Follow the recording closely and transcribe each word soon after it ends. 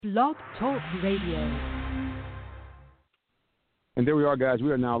Blog Talk Radio. And there we are, guys.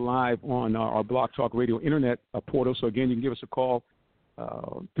 We are now live on our Blog Talk Radio internet portal. So, again, you can give us a call,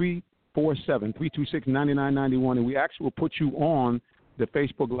 347-326-9991, and we actually will put you on the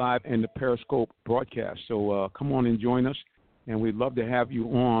Facebook Live and the Periscope broadcast. So come on and join us, and we'd love to have you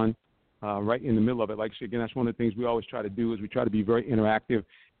on right in the middle of it. Like I said, again, that's one of the things we always try to do is we try to be very interactive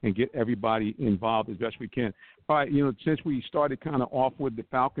and get everybody involved as best we can. All right, since we started kind of off with the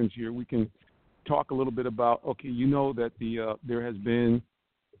Falcons here, we can talk a little bit about, okay, that there has been,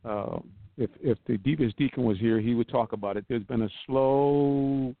 if the Devious Deacon was here, he would talk about it. There's been a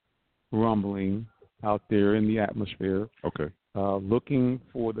slow rumbling out there in the atmosphere. Okay. Looking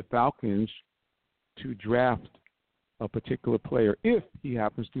for the Falcons to draft a particular player if he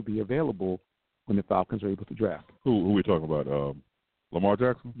happens to be available when the Falcons are able to draft. Who are we talking about? Lamar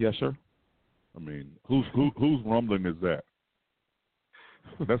Jackson? Yes, sir. I mean, whose rumbling is that?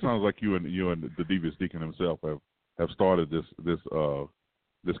 That sounds like you and the Devious Deacon himself have started this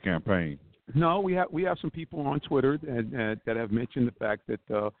campaign. No, we have some people on Twitter that have mentioned the fact that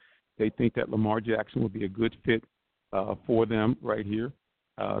they think that Lamar Jackson would be a good fit for them right here.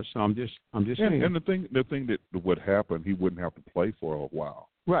 So I'm just saying. And the thing that would happen, he wouldn't have to play for a while.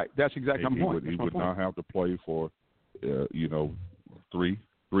 Right. That's exactly my point. He would not have to play for 3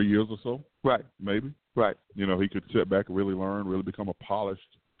 years or so. Right. Maybe. Right. He could sit back and really learn, really become a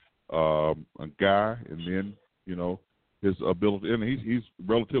polished a guy, and then his ability. And he's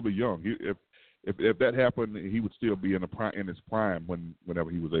relatively young. If that happened, he would still be in his prime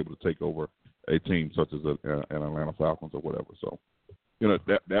whenever he was able to take over a team such as an Atlanta Falcons or whatever. So,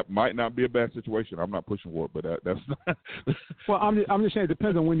 that might not be a bad situation. I'm not pushing for it, but that's not. Well, I'm just saying it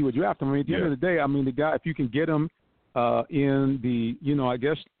depends on when you would draft him. I mean, at the end of the day, I mean, the guy, if you can get him in the I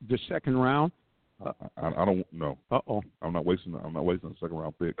guess the second round. I don't know. I'm not wasting a second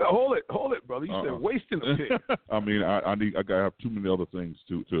round pick. Hold it, brother. You said wasting a pick. I mean, I gotta have too many other things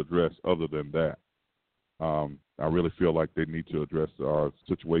to address other than that. I really feel like they need to address our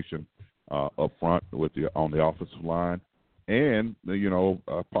situation up front on the offensive line, and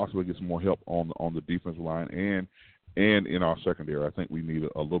possibly get some more help on the defensive line and in our secondary. I think we need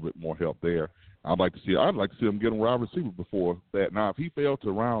a little bit more help there. I'd like to see them get a wide receiver before that. Now, if he fell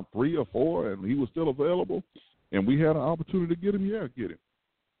to round 3 or 4 and he was still available, and we had an opportunity to get him, get him.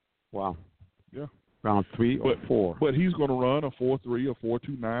 Wow. Yeah. Round 3 or 4. But he's going to run a 4.3 or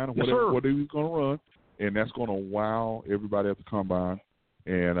 4.29 or whatever he's going to run, and that's going to wow everybody at the combine.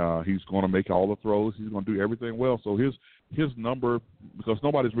 And he's going to make all the throws. He's going to do everything well. So his number, because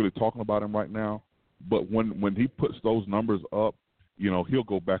nobody's really talking about him right now, but when he puts those numbers up, he'll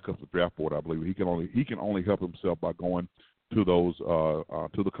go back up the draft board. I believe he can only help himself by going to those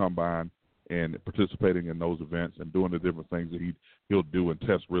to the combine and participating in those events and doing the different things that he'll do and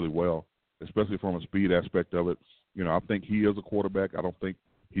test really well, especially from a speed aspect of it. I think he is a quarterback. I don't think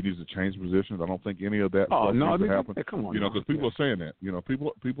he needs to change positions. I don't think any of that needs to happen. Come on, because people are saying that.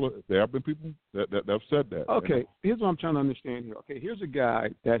 People. There have been people that have said that. Okay, here's what I'm trying to understand here. Okay, here's a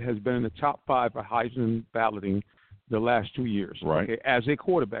guy that has been in the top 5 for Heisman balloting the last 2 years, right? Okay, as a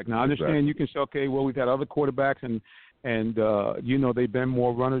quarterback. Now, I understand you can say, okay, well, we've had other quarterbacks, and they've been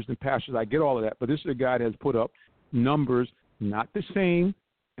more runners than passers. I get all of that, but this is a guy that has put up numbers not the same,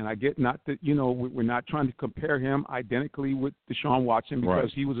 and I get not that we're not trying to compare him identically with Deshaun Watson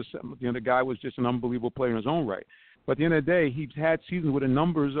because he was the guy was just an unbelievable player in his own right. But at the end of the day, he's had seasons where the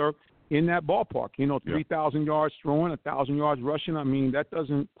numbers are in that ballpark. 3,000 yards throwing, 1,000 yards rushing. I mean, that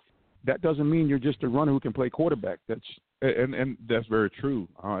doesn't mean you're just a runner who can play quarterback. And that's very true.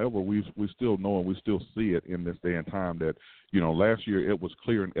 However, we still know and we still see it in this day and time that last year it was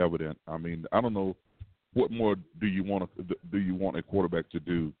clear and evident. I mean, I don't know what more do you want a quarterback to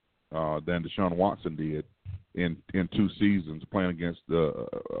do than Deshaun Watson did in 2 seasons playing against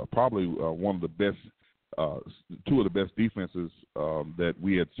probably one of the best 2 of the best defenses that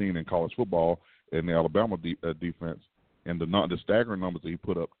we had seen in college football in the Alabama defense, and the staggering numbers that he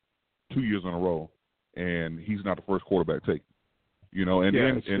put up 2 years in a row, and he's not the first quarterback taken. Then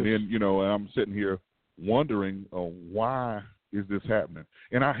I'm sitting here wondering why is this happening?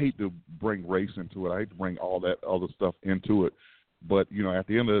 And I hate to bring race into it. I hate to bring all that other stuff into it. But, at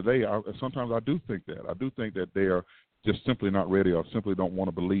the end of the day, sometimes I do think that. I do think that they are just simply not ready or simply don't want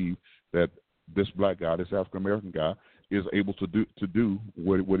to believe that this black guy, this African-American guy, is able to do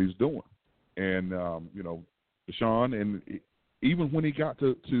what he's doing. And, Deshaun, and even when he got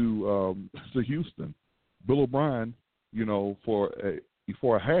to Houston, Bill O'Brien, for a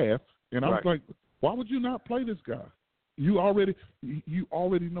half, and I was like, why would you not play this guy? You already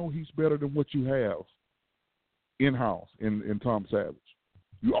know he's better than what you have in-house in Tom Savage.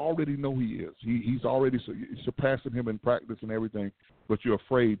 You already know he is. He's already surpassing him in practice and everything, but you're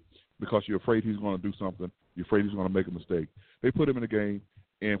afraid because you're afraid he's going to do something. You're afraid he's going to make a mistake. They put him in the game,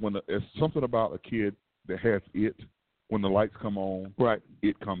 and when it's something about a kid that has it, when the lights come on, right,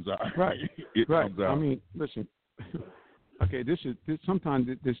 it comes out. Right, it right. comes out. I mean, listen. Okay, this sometimes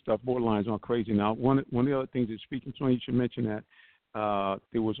this stuff borderlines on crazy. Now, one of the other things that speaking to, you should mention that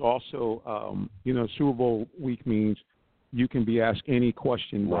there was also, Super Bowl week means you can be asked any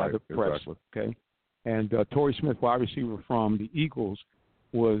question by the press. Exactly. Okay, and Torrey Smith, wide receiver from the Eagles,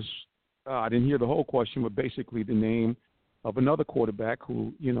 was I didn't hear the whole question, but basically the name of another quarterback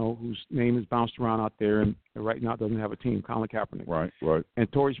who whose name is bounced around out there and right now doesn't have a team, Colin Kaepernick. Right.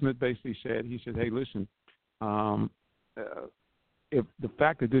 And Torrey Smith basically said, hey, listen. If the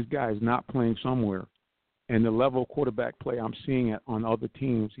fact that this guy is not playing somewhere and the level of quarterback play I'm seeing on other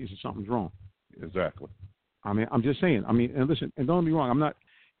teams, he said something's wrong. Exactly. I mean, I'm just saying. I mean, and listen, and don't get me wrong, I'm not.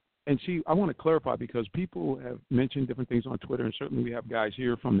 And see, I want to clarify because people have mentioned different things on Twitter, and certainly we have guys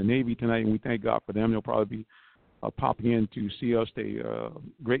here from the Navy tonight, and we thank God for them. They'll probably be popping in to see us. They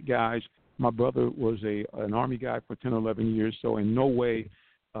great guys. My brother was an Army guy for 10 or 11 years, so in no way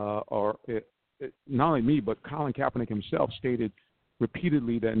not only me, but Colin Kaepernick himself stated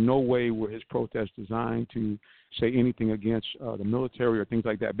repeatedly that no way were his protests designed to say anything against the military or things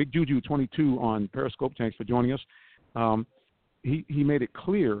like that. Big Juju 22 on Periscope, thanks for joining us. He made it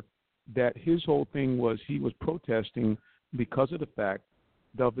clear that his whole thing was he was protesting because of the fact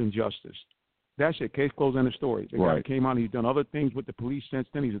of injustice. That's it. Case closed, end of story. The guy came out and he's done other things with the police since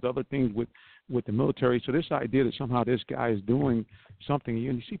then. He's done other things with the military. So this idea that somehow this guy is doing something, and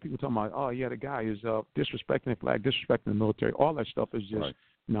you see people talking about, oh, yeah, the guy is disrespecting the flag, disrespecting the military. All that stuff is just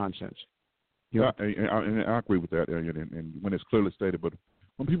nonsense. Yeah, and I agree with that, and when it's clearly stated. But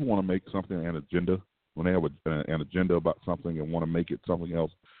when people want to make something an agenda, when they have an agenda about something and want to make it something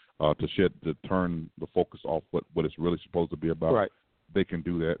else to turn the focus off what it's really supposed to be about, they can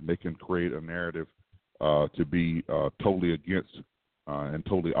do that. They can create a narrative to be totally against and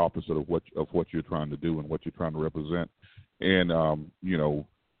totally opposite of what you're trying to do and what you're trying to represent. And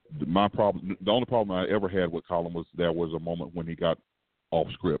my problem, the only problem I ever had with Colin was there was a moment when he got off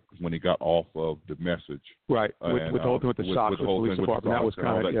script, when he got off of the message. Right. With the whole thing with the socks, with the police department, that was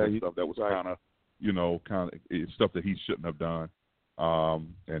kind of stuff. That was kind of stuff that he shouldn't have done.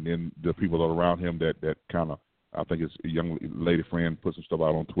 And then the people around him that kind of, I think his young lady friend put some stuff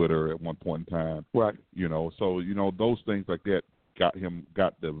out on Twitter at one point in time. Right. So those things like that got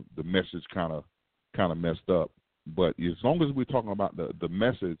the message kind of messed up. But as long as we're talking about the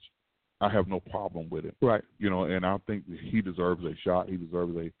message, I have no problem with it. Right. And I think he deserves a shot. He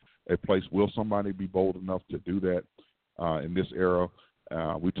deserves a place. Will somebody be bold enough to do that in this era?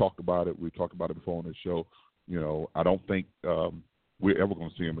 We talked about it. We talked about it before on this show. I don't think we're ever going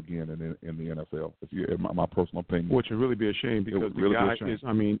to see him again in the NFL. In my personal opinion, which would really be a shame because the guy is.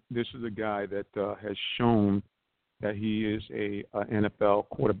 I mean, this is a guy that has shown that he is a NFL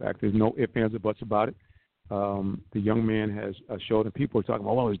quarterback. There's no ifs, ands, or buts about it. The young man has showed, and people are talking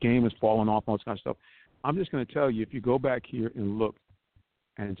about, his game is falling off, all this kind of stuff. I'm just going to tell you, if you go back here and look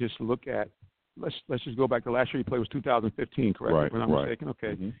at, let's just go back. The last year he played was 2015, correct? Right, if I'm not mistaken.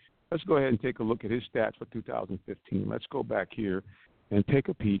 Okay. Mm-hmm. Let's go ahead and take a look at his stats for 2015. Let's go back here and take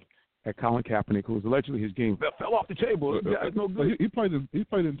a peek at Colin Kaepernick, who was allegedly his game fell off the table. No good. He played in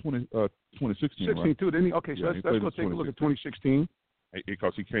 2016, 16 right? Too, didn't he? Okay, so let's go take a look at 2016.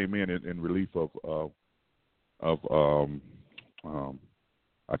 Because he came in relief of I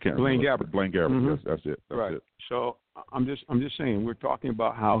can't remember. Blaine Gabbert. Mm-hmm. Yes, that's it. That's it. So I'm just saying, we're talking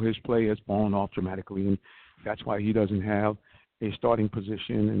about how his play has fallen off dramatically, and that's why he doesn't have a starting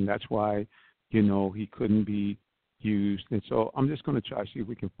position, and that's why he couldn't be used. And so I'm just going to try to see if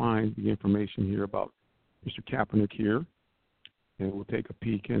we can find the information here about Mr. Kaepernick here, and we'll take a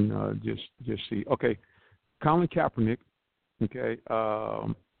peek and just see. Okay, Colin Kaepernick. Okay.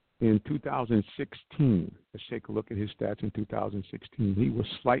 In 2016, let's take a look at his stats in 2016. He was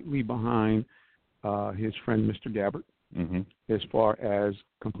slightly behind his friend Mr. Gabbert. Mm-hmm. As far as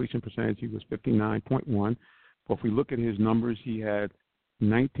completion percentage, he was 59.1. But if we look at his numbers, he had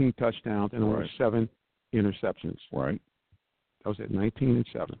 19 touchdowns and only 7 interceptions. Right. That was at 19 and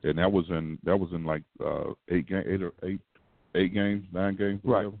 7. And that was in like 8 games, 9 games.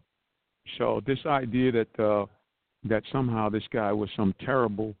 Right. Whatever. So this idea that somehow this guy was some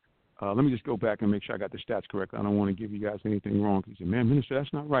terrible. Let me just go back and make sure I got the stats correct. I don't want to give you guys anything wrong. He said, man, Minister,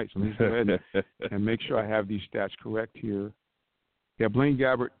 that's not right. So let me go ahead and make sure I have these stats correct here. Yeah, Blaine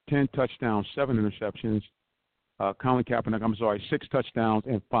Gabbert, 10 touchdowns, 7 interceptions. Colin Kaepernick, 6 touchdowns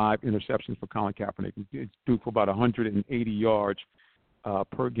and 5 interceptions for Colin Kaepernick. He threw for about 180 yards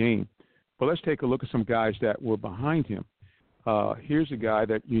per game. But let's take a look at some guys that were behind him. Here's a guy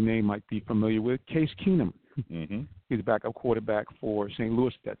that your name might be familiar with, Case Keenum. Mm-hmm. He's a backup quarterback for St.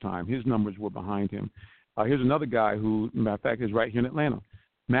 Louis at that time. His numbers were behind him. Here's another guy who, matter of fact, is right here in Atlanta,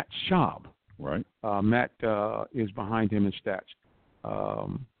 Matt Schaub. Right. Matt is behind him in stats.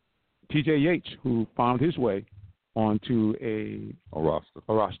 T.J. Yates, who found his way onto a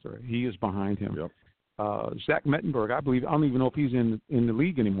roster. He is behind him. Yep. Zach Mettenberg, I don't even know if he's in the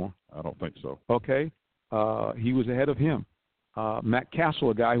league anymore. I don't think so. Okay. He was ahead of him. Matt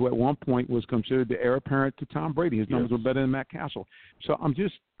Castle, a guy who at one point was considered the heir apparent to Tom Brady. His numbers were better than Matt Castle. So I'm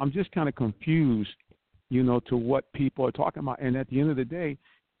just kind of confused, to what people are talking about. And at the end of the day,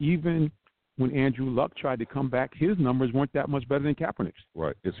 even when Andrew Luck tried to come back, his numbers weren't that much better than Kaepernick's.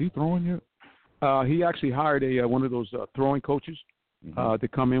 Right. Is he throwing yet? He actually hired one of those throwing coaches to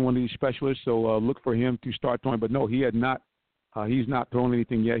come in, one of these specialists. So look for him to start throwing. But no, he had not. He's not throwing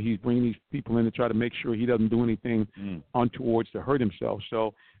anything yet. He's bringing these people in to try to make sure he doesn't do anything untowards to hurt himself.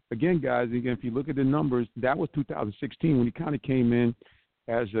 So again, guys, if you look at the numbers, that was 2016 when he kind of came in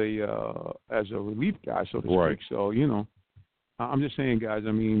as a relief guy, so to speak. So I'm just saying, guys.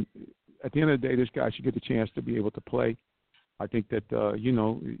 I mean, at the end of the day, this guy should get the chance to be able to play. I think that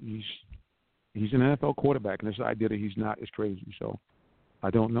he's an NFL quarterback, and this idea that he's not is crazy. So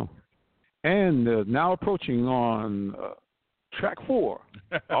I don't know. And now approaching on track 4.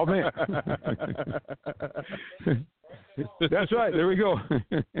 Oh man, that's right. There we go.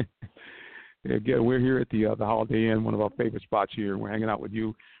 Again, we're here at the Holiday Inn, one of our favorite spots here, and we're hanging out with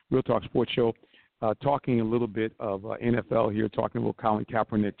you, Real Talk Sports Show. Talking a little bit of NFL here, talking a little Colin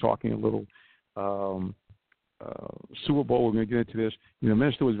Kaepernick, talking a little Super Bowl. We're going to get into this. The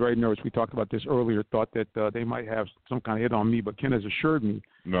minister was very nervous. We talked about this earlier, thought that they might have some kind of hit on me, but Ken has assured me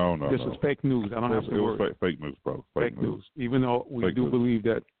this is fake news. I don't have to worry. It was fake news, bro. Fake news. Even though we do believe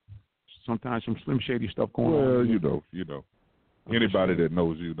that sometimes some slim shady stuff going on. Well, you know. Anybody that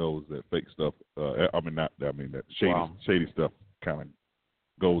knows you knows that fake stuff, that shady stuff kind of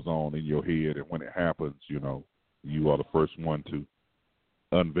goes on in your head, and when it happens, you are the first one to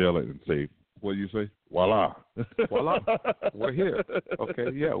unveil it and say, what do you say? Voila. Voila. We're here.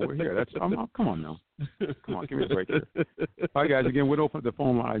 Okay, yeah, we're here. Come on now. Come on, give me a break here. All right, guys, again, we'll open up the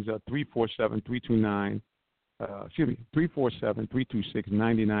phone lines, 347-329,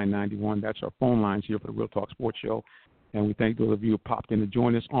 347-326-9991. That's our phone lines here for the Real Talk Sports Show. And we thank those of you who popped in to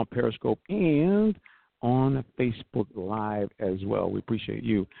join us on Periscope and on Facebook Live as well. We appreciate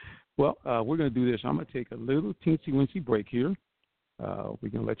you. Well, we're going to do this. I'm going to take a little teensy-weensy break here. We're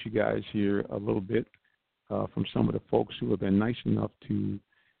going to let you guys hear a little bit from some of the folks who have been nice enough to,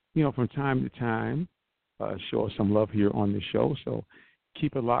 from time to time, show us some love here on the show. So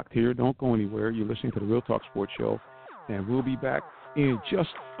keep it locked here. Don't go anywhere. You're listening to the Real Talk Sports Show, and we'll be back in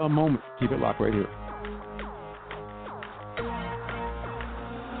just a moment. Keep it locked right here.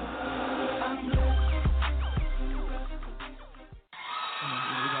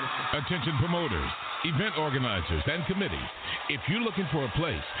 Attention promoters, event organizers, and committees. If you're looking for a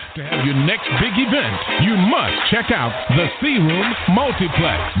place to have your next big event, you must check out the C Room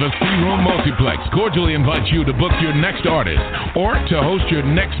Multiplex. The C Room Multiplex cordially invites you to book your next artist or to host your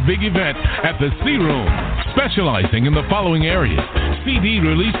next big event at the C Room, specializing in the following areas: CD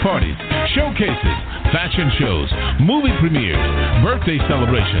release parties, showcases, fashion shows, movie premieres, birthday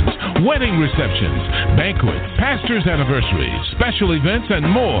celebrations, wedding receptions, banquets, pastors' anniversaries, special events, and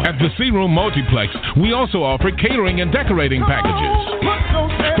more. At the C Room Multiplex, we also offer catering and decorating packages.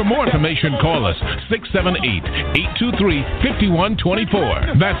 For more information, call us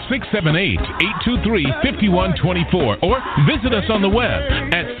 678-823-5124. That's 678-823-5124. Or visit us on the web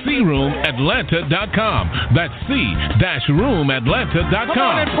at croomatlanta.com. That's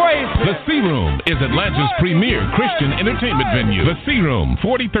c-roomatlanta.com. The C Room is Atlanta's premier Christian entertainment venue. The C Room,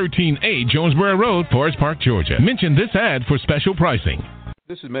 4013A Jonesboro Road, Forest Park, Georgia. Mention this ad for special pricing.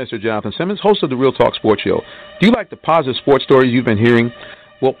 This is Minister Jonathan Simmons, host of the Real Talk Sports Show. Do you like the positive sports stories you've been hearing?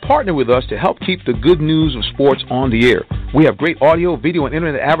 Well, partner with us to help keep the good news of sports on the air. We have great audio, video, and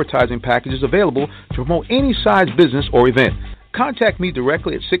internet advertising packages available to promote any size business or event. Contact me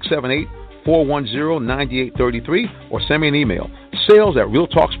directly at 678-410-9833 or send me an email,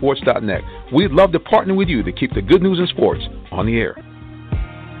 sales@realtalksports.net. We'd love to partner with you to keep the good news in sports on the air.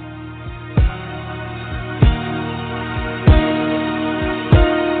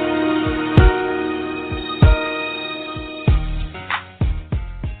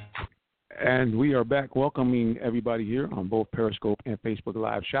 And we are back welcoming everybody here on both Periscope and Facebook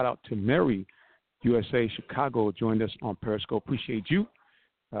Live. Shout out to Mary, USA, Chicago, joined us on Periscope. Appreciate you.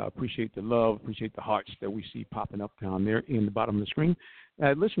 Appreciate the love, appreciate the hearts that we see popping up down there in the bottom of the screen.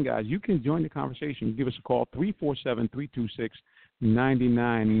 Listen, guys, you can join the conversation. Give us a call,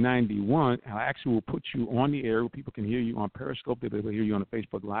 347-326-9991. I actually will put you on the air. People can hear you on Periscope. They'll be able to hear you on the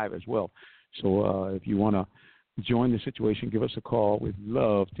Facebook Live as well. So if you want to join the situation, give us a call. We'd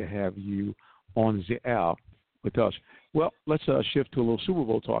love to have you on the air with us. Well, let's shift to a little Super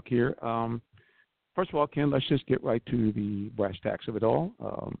Bowl talk here. First of all, Ken, let's just get right to the brass tacks of it all.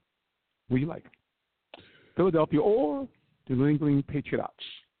 What do you like, Philadelphia or the New England Patriots?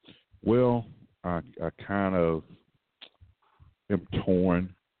 Well, I kind of am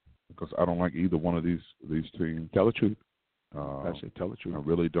torn because I don't like either one of these teams. Tell the truth. I say tell the truth. I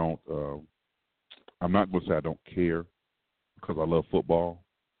really don't. I'm not going to say I don't care because I love football.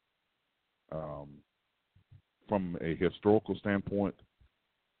 From a historical standpoint,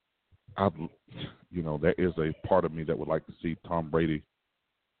 there is a part of me that would like to see Tom Brady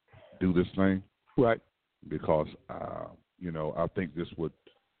do this thing. Right. Because, I think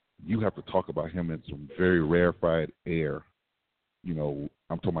you have to talk about him in some very rarefied air. I'm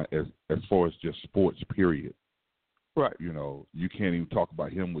talking about as far as just sports, period. Right. You can't even talk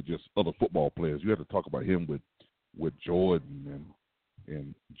about him with just other football players. You have to talk about him with Jordan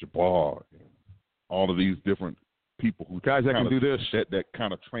and Jabbar and all of these different people who guys that can do this, that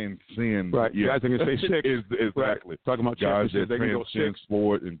kind of transcend. Right. Yeah. Guys that can say six. Exactly. Right. Talking about guys that they can go transcend six.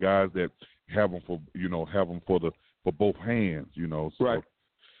 sport and guys that have them for both hands. So, right.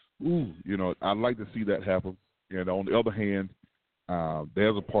 I'd like to see that happen. And on the other hand,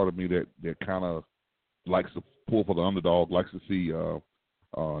 there's a part of me that kind of likes to pull for the underdog, likes to see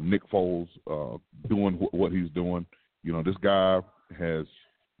Nick Foles doing what he's doing. This guy has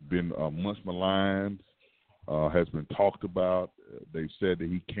been much maligned, has been talked about. They've said that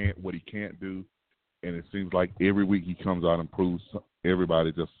he can't do, and it seems like every week he comes out and proves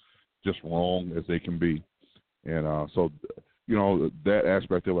everybody just wrong as they can be. And so that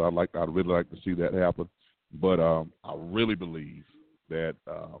aspect of it, I'd really like to see that happen. But I really believe that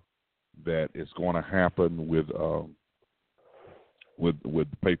it's going to happen with the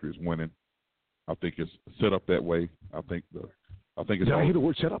Patriots winning. I think it's set up that way. I think it's. Did I hear the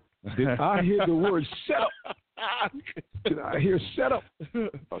word set up? Did I hear the word set up? Did I hear set up?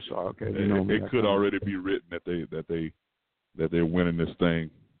 Oh, sorry. Okay. It could already be written that they're winning this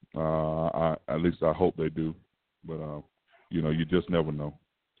thing. At least I hope they do. But you just never know.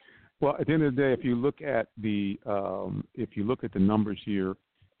 Well, at the end of the day, if you look at the numbers here,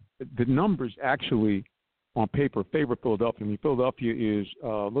 the numbers actually on paper favor Philadelphia. I mean, Philadelphia is a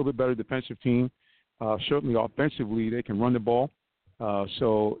little bit better defensive team. Certainly offensively, they can run the ball.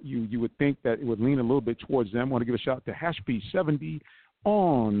 So you would think that it would lean a little bit towards them. I want to give a shout out to Hashby70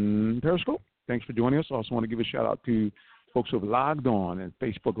 on Periscope. Thanks for joining us. I also want to give a shout out to folks who have logged on and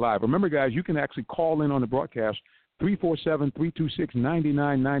Facebook Live. Remember, guys, you can actually call in on the broadcast,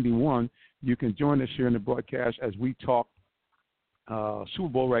 347-326-9991. You can join us here in the broadcast as we talk Super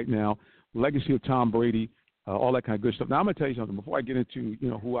Bowl right now, legacy of Tom Brady, all that kind of good stuff. Now, I'm going to tell you something before I get into,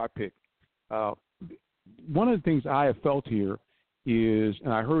 who I pick. One of the things I have felt here is,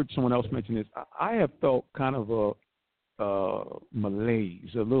 and I heard someone else mention this, I have felt kind of a malaise,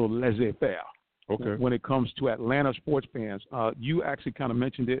 a little laissez-faire when it comes to Atlanta sports fans. You actually kind of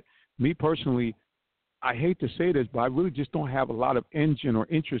mentioned it. Me personally, I hate to say this, but I really just don't have a lot of engine or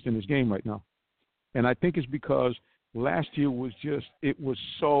interest in this game right now. And I think it's because last year was just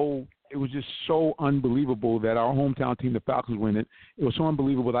so unbelievable that our hometown team, the Falcons, win it. It was so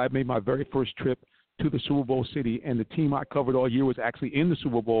unbelievable that I made my very first trip to the Super Bowl city, and the team I covered all year was actually in the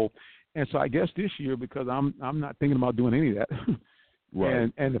Super Bowl. And so I guess this year, because I'm not thinking about doing any of that,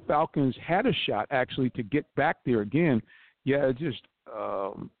 right. and the Falcons had a shot actually to get back there again. Yeah, it just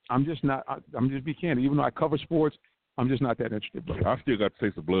I'm just be candid. Even though I cover sports, I'm just not that interested. But I still got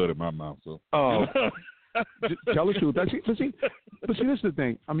taste of blood in my mouth. So. Tell the truth. But see, this is the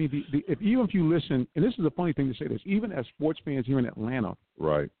thing. I mean, even if you listen, and this is a funny thing to say this, even as sports fans here in Atlanta,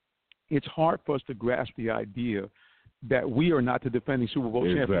 right, it's hard for us to grasp the idea that we are not the defending Super Bowl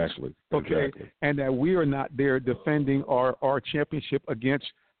champions. Okay, exactly. And that we are not there defending our championship against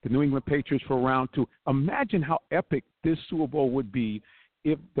the New England Patriots for round 2. Imagine how epic this Super Bowl would be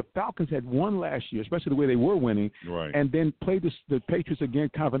if the Falcons had won last year, especially the way they were winning, right, and then played the Patriots again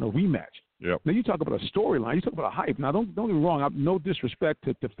kind of in a rematch. Yep. Now, you talk about a storyline. You talk about a hype. Now, don't get me wrong. No disrespect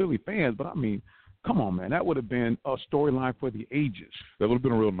to Philly fans, but, I mean, come on, man. That would have been a storyline for the ages. That would have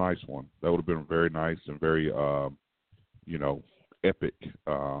been a real nice one. That would have been very nice and very, epic.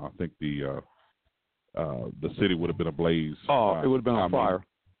 I think the city would have been ablaze. Oh, it would have been on fire.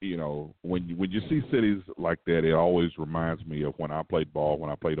 you know, when you see cities like that, it always reminds me of when I played ball,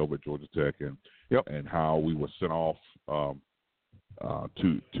 when I played over at Georgia Tech, and how we were sent off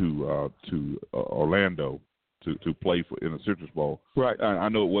to Orlando to play in the Citrus Bowl. Right. I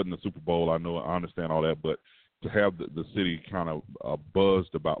know it wasn't the Super Bowl. I understand all that, but to have the city kind of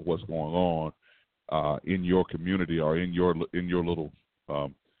buzzed about what's going on in your community or in your little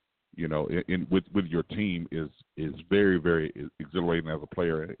you know, with your team is very, very exhilarating as a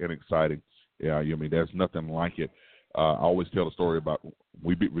player and exciting. Yeah, I mean, there's nothing like it. I always tell the story about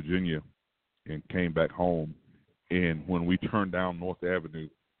we beat Virginia and came back home, and when we turned down North Avenue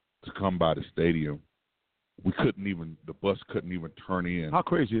to come by the stadium, the bus couldn't even turn in. How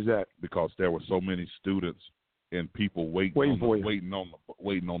crazy is that? Because there were so many students and people waiting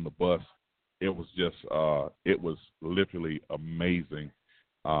on the bus. It was just it was literally amazing.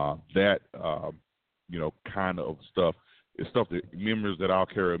 That you know, kind of stuff is stuff that memories that I'll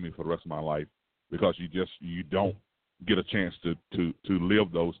carry with me for the rest of my life, because you don't get a chance to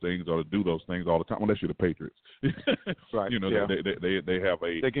live those things or to do those things all the time unless you're the Patriots. Right. You know, yeah. they have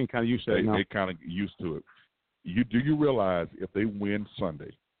a they can kind of used to it now. They kind of used to it. Do you realize if they win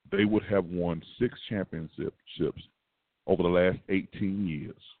Sunday, they would have won 6 championships over the last 18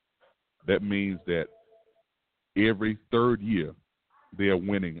 years? That means that every third year they are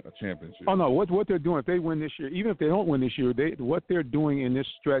winning a championship. Oh, no, what they're doing, if they win this year, even if they don't win this year, what they're doing in this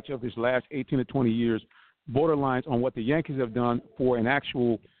stretch of this last 18 to 20 years borderlines on what the Yankees have done for an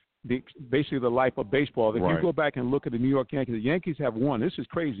actual basically the life of baseball. If you go back and look at the New York Yankees, the Yankees have won. This is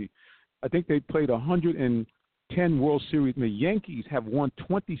crazy. I think they played 110 World Series, and the Yankees have won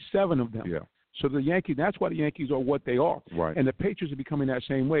 27 of them. Yeah. So the Yankees, that's why the Yankees are what they are. Right. And the Patriots are becoming that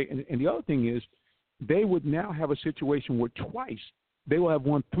same way. And the other thing is they would now have a situation where twice they will have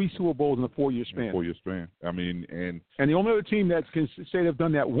won 3 Super Bowls in a 4-year span. 4-year span. I mean, and the only other team that can say they've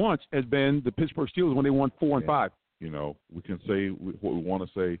done that once has been the Pittsburgh Steelers when they won 4 and 5. You know, we can say what we want to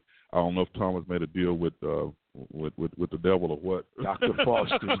say. I don't know if Thomas made a deal with the devil or what. Dr.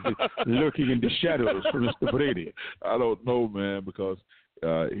 Foster's lurking in the shadows for Mr. Brady. I don't know, man, because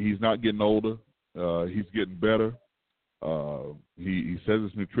he's not getting older. He's getting better. He says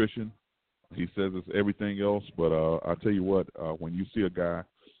it's nutrition. He says it's everything else. But I tell you what, when you see a guy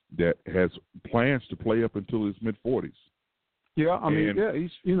that has plans to play up until his mid-40s. Yeah, I mean,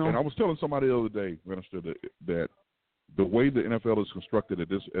 he's, you know. And I was telling somebody the other day, Minister, that the way the NFL is constructed at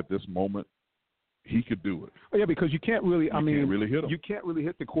this moment, he could do it. Oh, yeah, because you can't really, can't really hit him. You can't really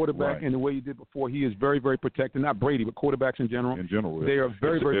hit the quarterback Right. in the way you did before. He is very, very protected. Not Brady, but quarterbacks in general. They are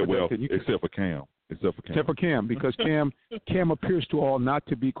very, very protected. Except for Cam. Except for Cam, because Cam appears to all not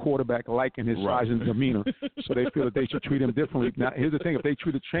to be quarterback-like in his size and demeanor, so they feel that they should treat him differently. Now, here's the thing. If they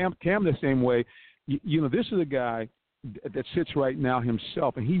treated Cam the same way, you know, this is a guy that sits right now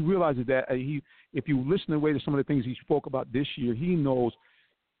himself, and he realizes that if you listen to the way to some of the things he spoke about this year, he knows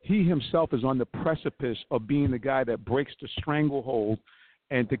he himself is on the precipice of being the guy that breaks the stranglehold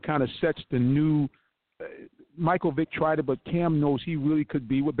and to kind of sets the new Michael Vick tried it, but Cam knows he really could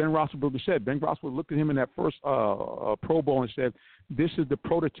be what Ben Roethlisberger said. Ben Roethlisberger looked at him in that first Pro Bowl and said, this is the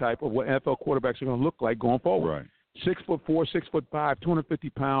prototype of what NFL quarterbacks are going to look like going forward. Right. 6'4", 6'5", 250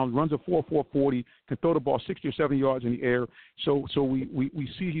 pounds, runs a 4.440, can throw the ball 60 or 70 yards in the air. So we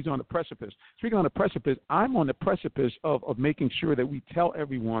see he's on the precipice. Speaking on the precipice, I'm on the precipice of making sure that we tell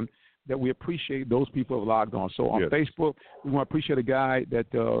everyone that we appreciate those people who have logged on. So on Facebook, we want to appreciate a guy that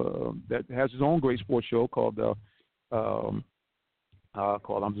has his own great sports show called I'm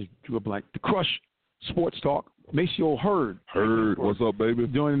just drew a blank, The Crush Sports Talk. Maceo Hurd. What's up, baby?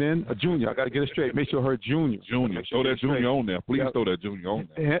 Joining in, a junior. I got to get it straight. Maceo Hurd Jr. Throw that junior on there. Please throw that junior on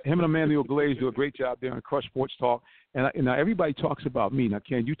there. Him and Emmanuel Glaze do a great job there on Crush Sports Talk. And now everybody talks about me. Now,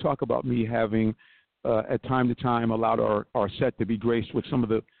 Ken, you talk about me having, at time to time, allowed our set to be graced with some of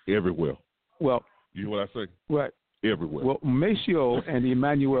the... Everywhere. Well... You know what I say? Right. Everywhere. Well, Maceo and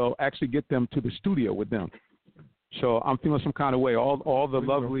Emmanuel actually get them to the studio with them. So I'm feeling some kind of way. All the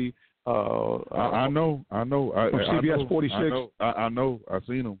lovely... I know. From CBS 46. I know. I've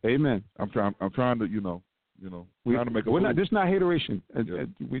seen them. Amen. I'm trying to, trying to make a move. This is not hateration.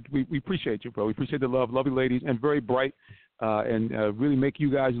 We appreciate you, bro. We appreciate the love, lovely ladies, and very bright, and really make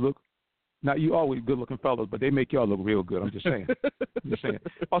you guys look. Not you always good-looking fellows, but they make y'all look real good. I'm just saying.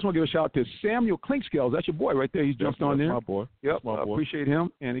 Also want to give a shout-out to Samuel Clinkscales. That's your boy right there. He's jumped on there. That's my boy. Yep. I appreciate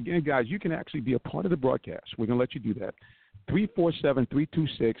him. And again, guys, you can actually be a part of the broadcast. We're going to let you do that.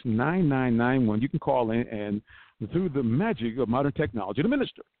 347-326-9991. You can call in, and through the magic of modern technology, the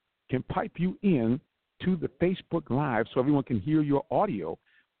minister can pipe you in to the Facebook Live so everyone can hear your audio.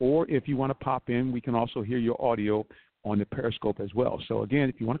 Or if you want to pop in, we can also hear your audio on the Periscope as well. So, again,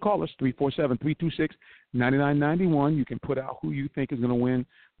 if you want to call us, 347-326-9991. You can put out who you think is going to win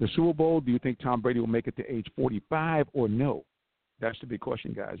the Super Bowl. Do you think Tom Brady will make it to age 45 or no? That's the big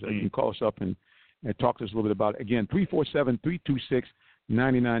question, guys. You can call us up and talk to us a little bit about it. Again,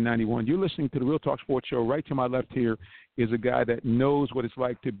 347-326-9991. You're listening to the Real Talk Sports Show. Right to my left here is a guy that knows what it's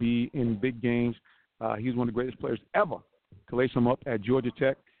like to be in big games. He's one of the greatest players ever to lace him up at Georgia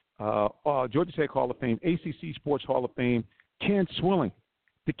Tech. Georgia Tech Hall of Fame, ACC Sports Hall of Fame, Ken Swilling,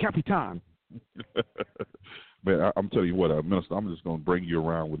 the Capitan. Man, I'm telling you what, Minister, I'm just going to bring you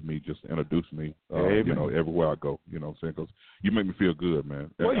around with me, just introduce me, everywhere I go, you know what I'm saying, because you make me feel good, man.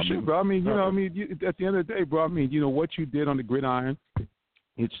 Well, you should, bro. I mean, at the end of the day, bro, I mean, what you did on the gridiron,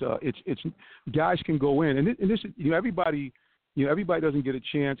 it's guys can go in, and this, everybody doesn't get a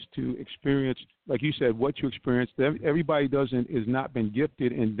chance to experience, like you said, what you experienced. Everybody is not been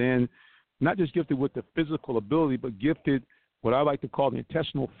gifted, and then not just gifted with the physical ability, but gifted what I like to call the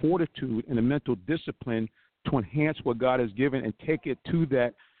intestinal fortitude and the mental discipline to enhance what God has given and take it to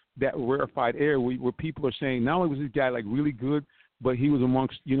that rarefied air where people are saying not only was this guy like really good, but he was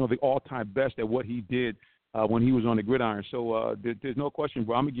amongst the all-time best at what he did when he was on the gridiron. So there's no question,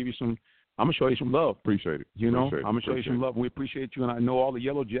 bro. I'm gonna show you some love. Appreciate it. I'm gonna show you some love. We appreciate you, and I know all the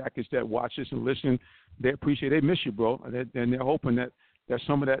Yellow Jackets that watch this and listen, they appreciate. They miss you, bro, and they're hoping that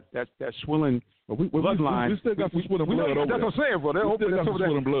some of that Swilling bloodline. We still got some Swilling blood over there. That's what I'm saying, bro. They're hoping that some of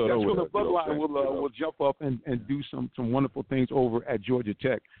that bloodline will jump up and do some wonderful things over at Georgia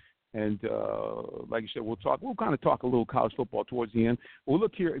Tech. And like you said, we'll kind of talk a little college football towards the end. We'll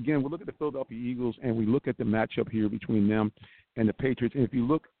look here again. We'll look at the Philadelphia Eagles, and we look at the matchup here between them and the Patriots. And if you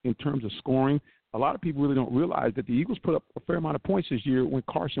look in terms of scoring, a lot of people really don't realize that the Eagles put up a fair amount of points this year when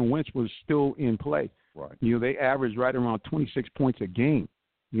Carson Wentz was still in play. Right. They averaged right around 26 points a game,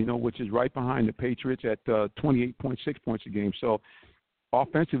 which is right behind the Patriots at 28.6 points a game. So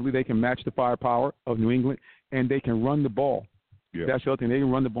offensively, they can match the firepower of New England, and they can run the ball. Yeah. That's the other thing. They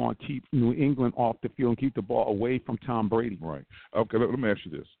can run the ball and keep New England off the field and keep the ball away from Tom Brady. Right. Okay, let me ask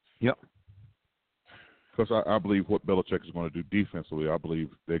you this. Yep. Because I believe what Belichick is going to do defensively, I believe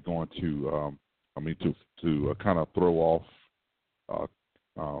they're going to, to kind of throw off,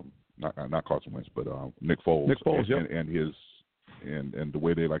 not Carson Wentz, but Nick Foles. Nick Foles, and the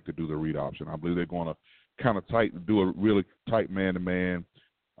way they like to do the read option. I believe they're going to kind of do a really tight man-to-man,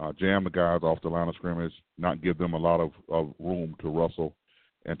 jam the guys off the line of scrimmage, not give them a lot of room to rustle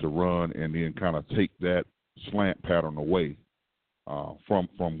and to run, and then kind of take that slant pattern away from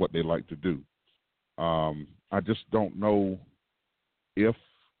what they like to do. I just don't know if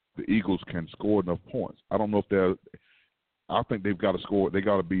the Eagles can score enough points. I don't know if I think they've got to score. They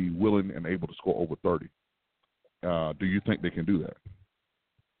got to be willing and able to score over 30. Do you think they can do that?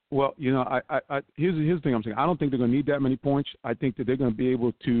 Well, here's the thing I'm saying. I don't think they're going to need that many points. I think that they're going to be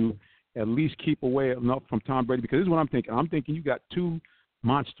able to at least keep away enough from Tom Brady, because this is what I'm thinking. I'm thinking you got two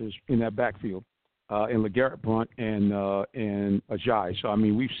monsters in that backfield, in LeGarrette Blount and Ajayi. So, I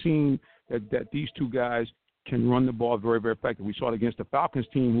mean, we've seen that these two guys can run the ball very, very effectively. We saw it against the Falcons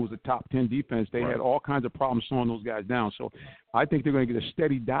team, who was a top 10 defense. They had all kinds of problems slowing those guys down. So I think they're going to get a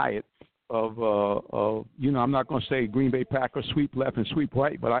steady diet of I'm not going to say Green Bay Packers sweep left and sweep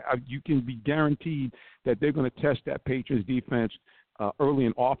right, but you can be guaranteed that they're going to test that Patriots defense early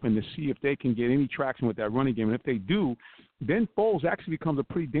and often to see if they can get any traction with that running game. And if they do, then Foles actually becomes a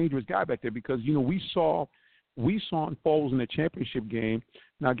pretty dangerous guy back there, because, we saw Foles in the championship game.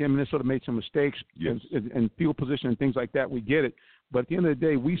 Now, again, Minnesota made some mistakes in field position and things like that. We get it. But at the end of the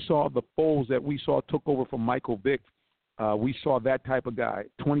day, we saw the Foles that we saw took over from Michael Vick. We saw that type of guy,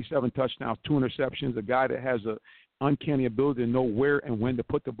 27 touchdowns, 2 interceptions, a guy that has an uncanny ability to know where and when to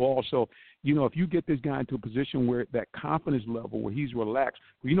put the ball. So, if you get this guy into a position where that confidence level, where he's relaxed,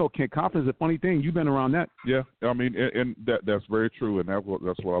 Ken, confidence is a funny thing. You've been around that. Yeah, I mean, and that's very true, and that's what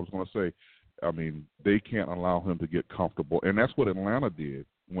I was going to say. I mean, they can't allow him to get comfortable, and that's what Atlanta did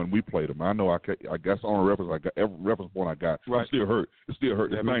when we played him. I know I guess on a reference, every reference point I got, right. It still hurt. This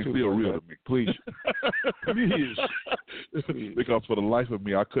thing's still real to me. Please. Because for the life of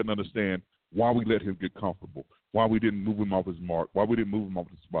me, I couldn't understand why we let him get comfortable, why we didn't move him off his mark, why we didn't move him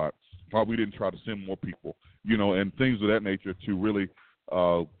off the spot, why we didn't try to send more people, and things of that nature to really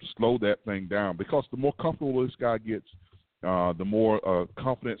slow that thing down. Because the more comfortable this guy gets, the more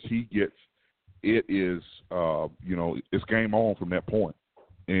confidence he gets. It is, it's game on from that point.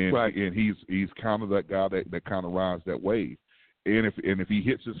 And right. And he's kind of that guy that kind of rides that wave. And if he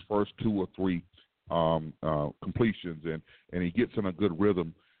hits his first 2 or 3 completions and he gets in a good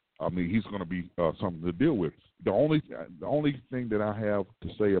rhythm, I mean, he's going to be something to deal with. The only thing that I have to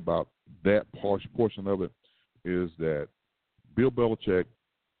say about that portion of it, is that Bill Belichick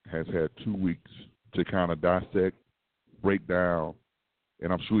has had 2 weeks to kind of dissect, break down,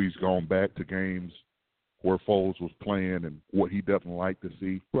 and I'm sure he's gone back to games where Foles was playing and what he doesn't like to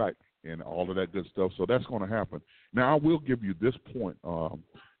see, right, and all of that good stuff. So that's going to happen. Now, I will give you this point from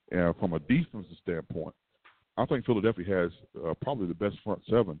a defensive standpoint. I think Philadelphia has probably the best front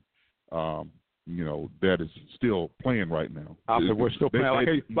seven, that is still playing right now. We're still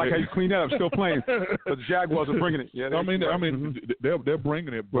playing. Like how you clean that up, still playing. But the Jaguars are bringing it. Yeah, they're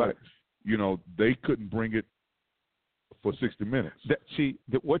bringing it, but right. They couldn't bring it for 60 minutes.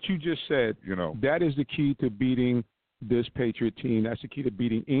 What you just said, that is the key to beating this Patriot team. That's the key to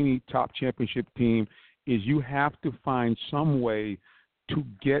beating any top championship team. Is you have to find some way to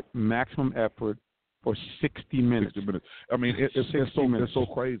get maximum effort for 60 minutes. 60 minutes. I mean, it's so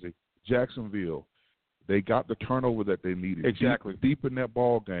crazy. Jacksonville, they got the turnover that they needed. Exactly. Deep in that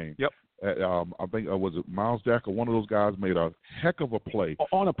ball game. Yep. I think was it Miles Jack or one of those guys made a heck of a play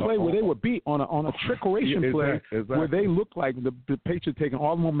on a play where they were beat on a trickeration play where they looked like the Patriots taking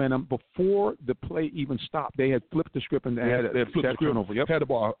all the momentum before the play even stopped. They had flipped the script and they had flipped the turnover. Yep. Had the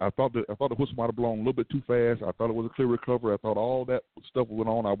ball. I thought the whistle might have blown a little bit too fast. I thought it was a clear recovery. I thought all that stuff went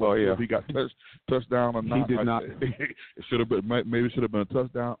on. I wasn't sure if he got touchdown or not. He did not. It should have been a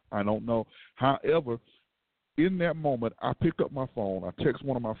touchdown. I don't know. However, in that moment, I picked up my phone. I text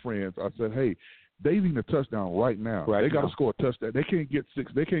one of my friends. I said, "Hey, they need a touchdown right now. They got to score a touchdown. They can't get 6.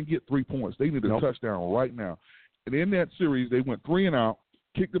 They can't get 3 points. They need a touchdown right now." And in that series, they went 3 and out,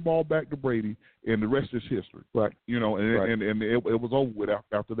 kicked the ball back to Brady, and the rest is history. Right. And it was over with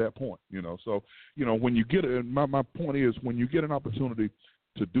after that point. So when you get it, my point is when you get an opportunity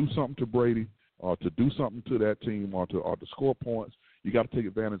to do something to Brady or to do something to that team or to score points, you got to take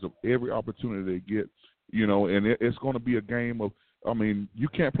advantage of every opportunity they get. And it's going to be a game of, you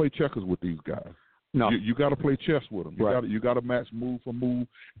can't play checkers with these guys. No. You got to play chess with them. You got to match move for move.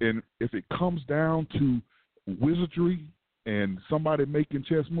 And if it comes down to wizardry and somebody making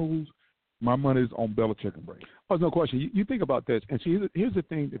chess moves, my money is on Belichick and Brady. Oh, no question. You think about this, and see, here's the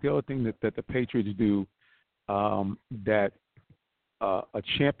thing. The other thing that the Patriots do that a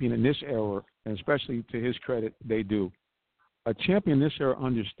champion in this era, and especially to his credit, they do. A champion in this era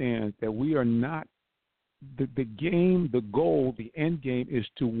understands that we are not the game, the goal, the end game is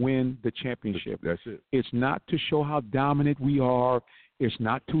to win the championship. That's it. It's not to show how dominant we are. It's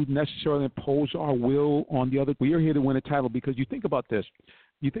not to necessarily impose our will on the other. We are here to win a title because you think about this.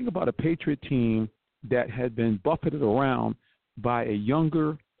 You think about a Patriot team that had been buffeted around by a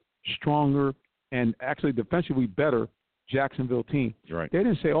younger, stronger, and actually defensively better Jacksonville team. Right. They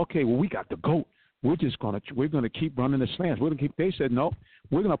didn't say, okay, well, we got the GOAT. We're going to keep running the slants. They said, no,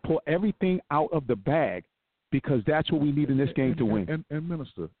 we're going to pull everything out of the bag because that's what we need in this game to win. And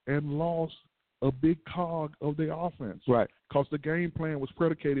Minister, and lost a big cog of their offense. Right. Because the game plan was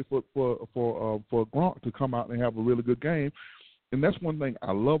predicated for Gronk to come out and have a really good game. And that's one thing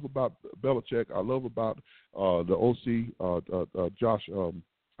I love about Belichick. I love about the OC, Josh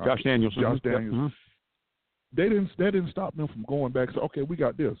Daniels. Josh Daniels. Mm-hmm. They didn't stop them from going back and say, okay, we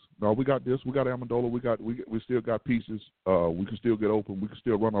got this. No, we got this. We got Amendola. We still got pieces. We can still get open. We can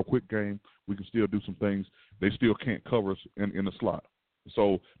still run our quick game. We can still do some things. They still can't cover us in the slot.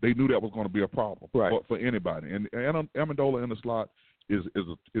 So they knew that was going to be a problem for anybody. And Amendola in the slot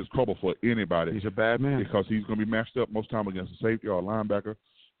is trouble for anybody. He's a bad man because he's going to be matched up most time against a safety or a linebacker.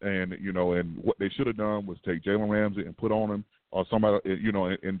 And and what they should have done was take Jalen Ramsey and put on him or somebody,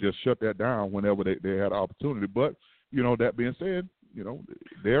 and just shut that down whenever they had an opportunity. But, that being said,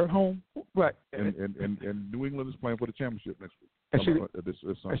 they're at home. Right. And New England is playing for the championship next week.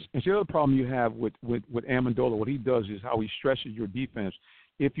 And the other problem you have with Amendola, what he does is how he stresses your defense.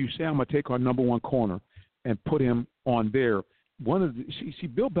 If you say, I'm going to take our number one corner and put him on there,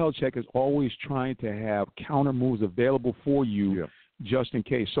 Bill Belichick is always trying to have counter moves available for you just in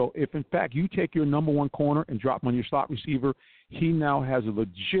case. So if, in fact, you take your number one corner and drop him on your slot receiver, he now has a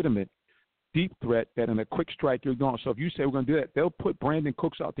legitimate deep threat that in a quick strike you're gone. So if you say we're going to do that, they'll put Brandon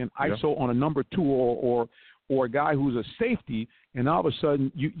Cooks out there in ISO on a number 2 or a guy who's a safety, and all of a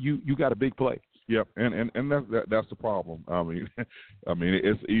sudden you got a big play. Yep, and that's the problem. I mean,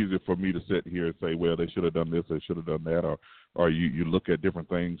 it's easy for me to sit here and say, well, they should have done this, they should have done that, or you look at different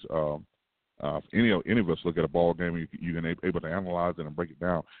things. Any of us look at a ball game, and you're able to analyze it and break it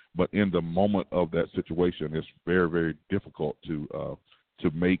down. But in the moment of that situation, it's very, very difficult to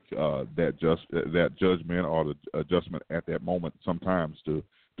make that judgment or the adjustment at that moment sometimes to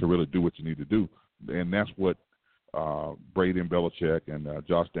really do what you need to do. And that's what Brady and Belichick and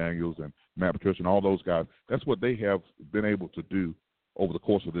Josh Daniels and Matt Patricia and all those guys, that's what they have been able to do over the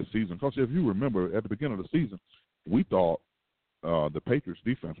course of this season. Because if you remember, at the beginning of the season, we thought the Patriots'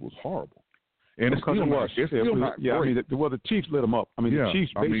 defense was horrible. And it's still not. It's still not great. I mean, the Chiefs lit them up. I mean, the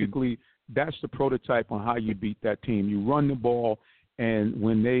Chiefs basically, that's the prototype on how you beat that team. You run the ball, and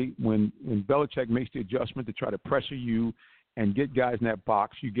when Belichick makes the adjustment to try to pressure you and get guys in that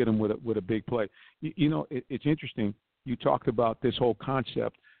box, you get them with a big play. It's interesting. You talked about this whole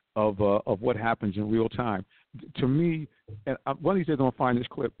concept of what happens in real time. To me, and one of these days I'm going to find this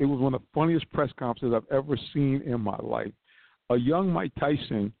clip, it was one of the funniest press conferences I've ever seen in my life. A young Mike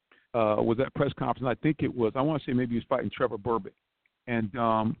Tyson was at press conference, and I think it was, I want to say maybe he was fighting Trevor Burbick. And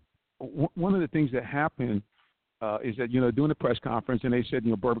one of the things that happened is that, during the press conference, and they said,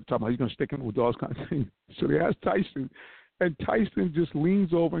 Burbick talking about he's going to stick him with all this kind of thing. So they asked Tyson, and Tyson just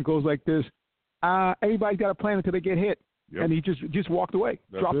leans over and goes like this, everybody's got a plan until they get hit. Yep. And he just walked away,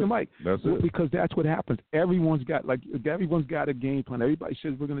 dropped the mic. That's it. Because that's what happens. Everyone's got a game plan. Everybody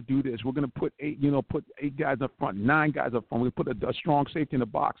says we're going to do this. We're going to put eight guys up front, 9 guys up front. We're going to put a strong safety in the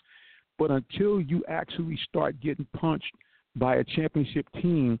box. But until you actually start getting punched by a championship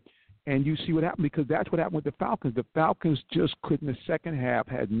team, and you see what happened, because that's what happened with the Falcons. The Falcons just couldn't, in the second half,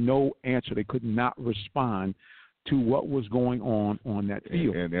 had no answer. They could not respond to what was going on that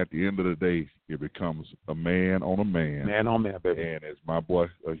field. And at the end of the day, it becomes a man on a man. Man on man, baby. And as my boy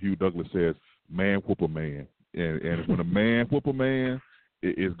Hugh Douglas says, man whoop a man. And when a man whoop a man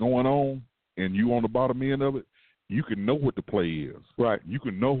is going on and you on the bottom end of it, you can know what the play is. Right. You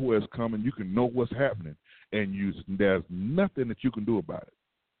can know what's coming. You can know what's happening. And there's nothing that you can do about it.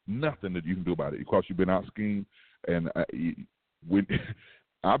 Nothing that you can do about it because you've been out schemed. And when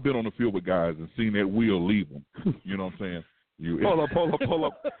I've been on the field with guys and seen that wheel leave them. You know what I'm saying? Pull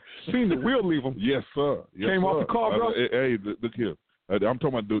up. Seen the wheel leave them. Yes, sir. Came off the car, bro. Hey, look here. I'm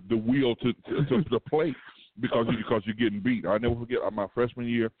talking about the wheel to the plate because you're getting beat. I never forget my freshman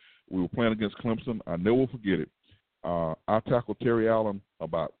year. We were playing against Clemson. I never forget it. I tackled Terry Allen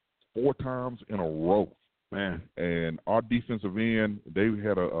about 4 times in a row. Man. And our defensive end, they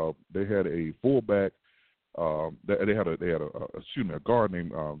had a fullback. They had a guard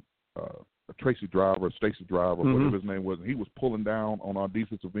named Stacy Driver, whatever his name was, and he was pulling down on our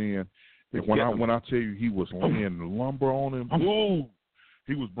defensive end. And when I tell you he was laying lumber on him,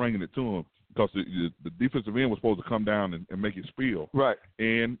 he was bringing it to him because the defensive end was supposed to come down and make it spill. Right.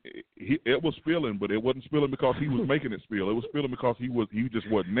 And it was spilling, but it wasn't spilling because he was making it spill. It was spilling because he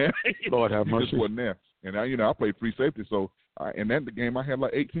just wasn't there. Lord have mercy. He just wasn't there. And I played free safety, so. In that game, I had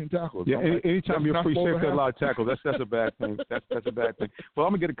like 18 tackles. Yeah, anytime you're free safety, a lot of tackles. That's a bad thing. That's a bad thing. Well,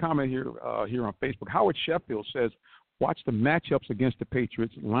 I'm gonna get a comment here on Facebook. Howard Sheffield says, "Watch the matchups against the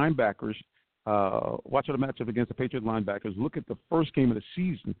Patriots linebackers. Watch the matchups against the Patriots linebackers. Look at the first game of the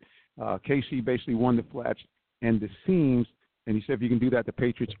season. KC basically won the flats and the seams, and he said if you can do that, the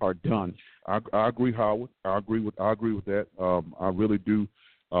Patriots are done." I agree, Howard. I agree with that. I really do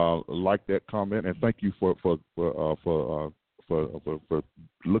like that comment, and thank you for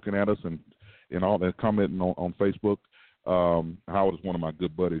looking at us and all that, commenting on Facebook. Howard is one of my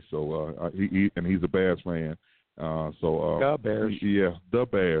good buddies, so he's a Bears fan. The Bears. Yeah, the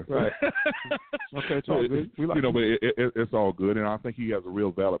Bears. Right. Okay, it's all good. We like but it's all good, and I think he has a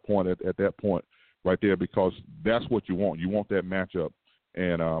real valid point at that point right there because that's what you want. You want that matchup.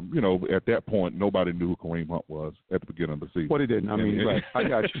 And, at that point, nobody knew who Kareem Hunt was at the beginning of the season. What he didn't. Right. I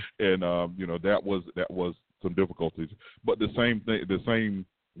got you. And, that was some difficulties. But the same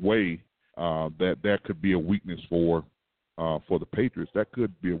way that could be a weakness for the Patriots, that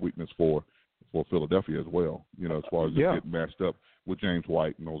could be a weakness for Philadelphia as well, as far as getting matched up with James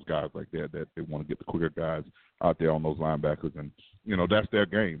White and those guys like that they want to get the quicker guys out there on those linebackers. And, that's their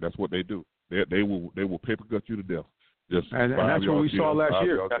game. That's what they do. They will paper gut you to death. And that's what we saw last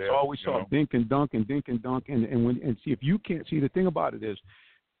year. That's all we saw. Dink and dunk and dink and dunk. And see, if you can't see, the thing about it is,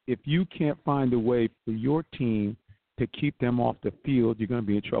 if you can't find a way for your team to keep them off the field, you're going to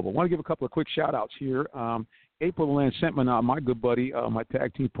be in trouble. I want to give a couple of quick shout-outs here. April Land Sentman, my good buddy, my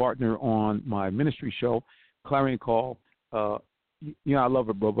tag team partner on my ministry show, Clarion Call. I love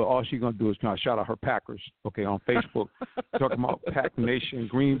her, bro, but all she's going to do is kind of shout out her Packers, okay, on Facebook, talking about Pack Nation,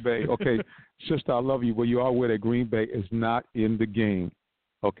 Green Bay. Okay, sister, I love you, but you are aware that Green Bay is not in the game,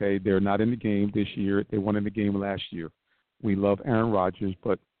 okay? They're not in the game this year. They won in the game last year. We love Aaron Rodgers,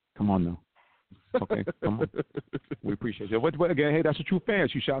 but come on now. Okay, come on. We appreciate you. But again, hey, that's a true fan.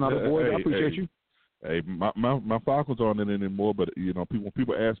 You shouting out the boys. I appreciate you. Hey, my Falcons aren't in it anymore, but, when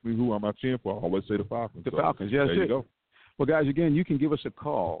people ask me who am I cheering for, I always say the Falcons. The Falcons, yes. There you go. Well, guys, again, you can give us a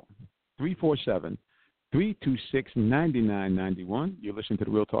call, 326-9991. You're listening to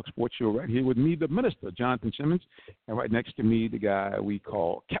the Real Talk Sports Show right here with me, the minister, Jonathan Simmons, and right next to me, the guy we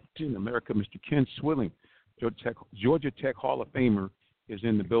call Captain America, Mr. Ken Swilling, Georgia Tech Hall of Famer, is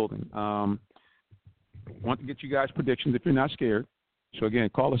in the building. Want to get you guys predictions if you're not scared. So, again,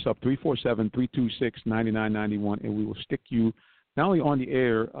 call us up, 347-326-9991, and we will stick you not only on the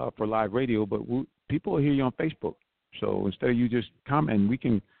air for live radio, but people will hear you on Facebook. So instead of you just commenting, we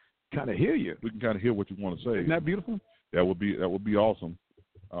can kind of hear you. We can kind of hear what you want to say. Isn't that beautiful? That would be awesome.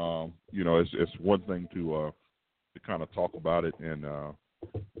 It's one thing to kind of talk about it and to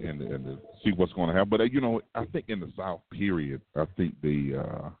see what's going to happen. But I think in the South, period, I think you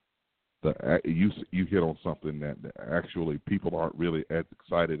hit on something that actually people aren't really as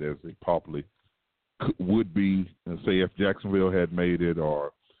excited as they probably would be. And say if Jacksonville had made it,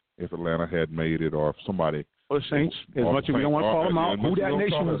 or if Atlanta had made it, or if somebody. Or Saints, as much as we don't want to call them out, who that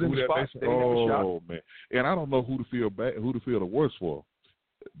nation was in the spot. Oh, man. And I don't know who to feel the worst for,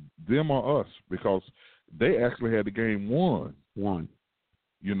 them or us, because they actually had the game won. They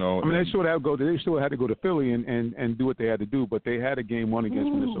still had to go to Philly and do what they had to do, but they had a game won against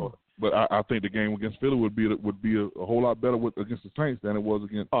Minnesota. But I think the game against Philly would be a whole lot better against the Saints than it was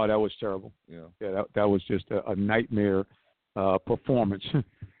against. Oh, that was terrible. Yeah, that was just a nightmare performance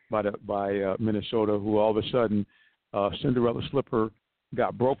by Minnesota, who all of a sudden Cinderella slipper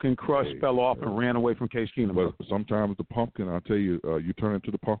got broken, crushed, fell off, and ran away from Case Keenum. But sometimes the pumpkin, I tell you, you turn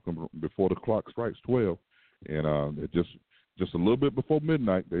into the pumpkin before the clock strikes 12, and it just a little bit before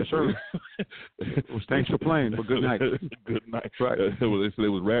midnight. Yes, sir. It was thanks for playing, but good night. Good night. Right. They said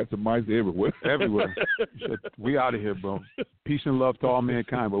there was rats and mice everywhere. Everywhere. Said, we out of here, bro. Peace and love to all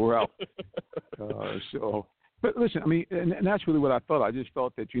mankind, but we're out. But listen, I mean, and that's really what I felt. I just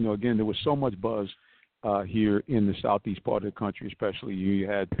felt that, again, there was so much buzz here in the southeast part of the country, especially. You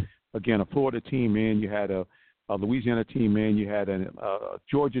had, again, a Florida team in, you had a Louisiana team in, you had a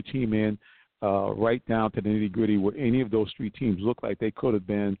Georgia team in, right down to the nitty-gritty, where any of those three teams looked like they could have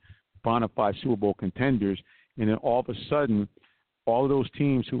been bona fide Super Bowl contenders. And then all of a sudden, all of those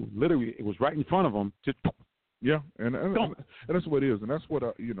teams who literally, it was right in front of them, just yeah, and that's what it is, and that's what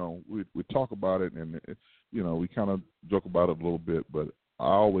we talk about it, and we kind of joke about it a little bit, but I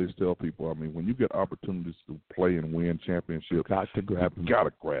always tell people, I mean, when you get opportunities to play and win championships, you got to grab them. You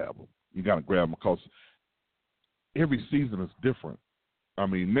got to grab them because every season is different. I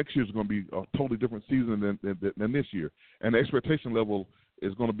mean, next year is going to be a totally different season than this year, and the expectation level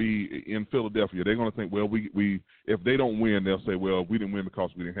is going to be in Philadelphia. They're going to think, well, we if they don't win, they'll say, well, we didn't win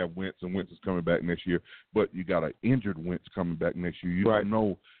because we didn't have Wentz, and Wentz is coming back next year. But you got an injured Wentz coming back next year. You don't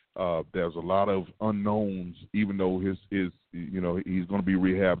know. There's a lot of unknowns, even though he's going to be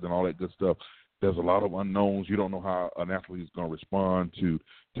rehabbed and all that good stuff. There's a lot of unknowns. You don't know how an athlete is going to respond to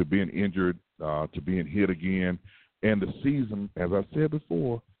being injured, to being hit again. And the season, as I said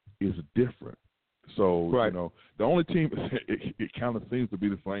before, is different. So, the only team it kind of seems to be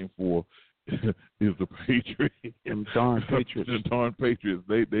the same for is the Patriots. The darn Patriots. The darn Patriots.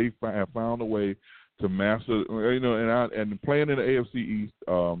 They have found a way to master, and playing in the AFC East,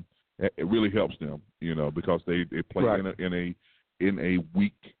 it really helps them, because they play in a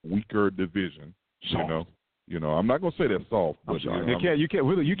weaker division. Soft. I'm not going to say they're soft. But, you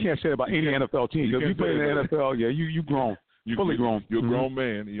can't say that about any NFL team. Because you play in the NFL, you grown. Fully grown. You're a grown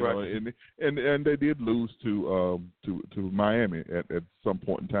man, and they did lose to Miami at some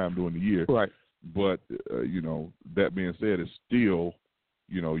point in time during the year. Right. But that being said, it's still,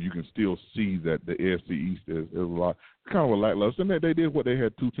 you can still see that the AFC East is a lot kind of a lackluster. And they did what they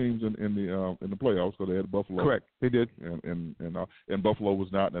had two teams in the playoffs, because they had Buffalo. Correct, they did. And Buffalo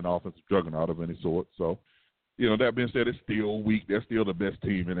was not an offensive juggernaut of any sort. So, that being said, it's still weak. They're still the best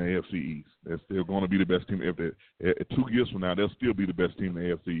team in the AFC East. They're still going to be the best team. If 2 years from now, they'll still be the best team in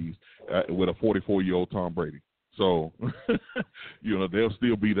the AFC East with a 44-year-old Tom Brady. So, they'll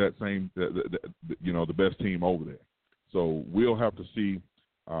still be that same, the best team over there. So we'll have to see.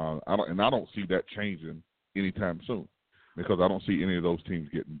 I don't see that changing anytime soon, because I don't see any of those teams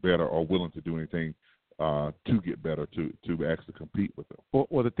getting better or willing to do anything to get better to actually compete with them.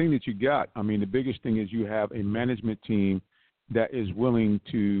 Well, the thing that you got, I mean, the biggest thing is you have a management team that is willing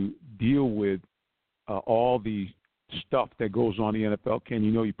to deal with all the stuff that goes on in the NFL. Ken,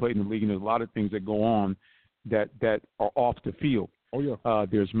 you played in the league, and there's a lot of things that go on that are off the field. Oh, yeah.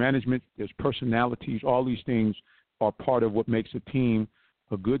 There's management, there's personalities. All these things are part of what makes a team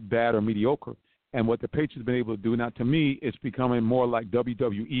a good, bad, or mediocre. And what the Patriots have been able to do now, to me, it's becoming more like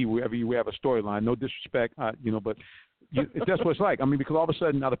WWE, wherever you have a storyline. No disrespect, but that's what it's like. I mean, because all of a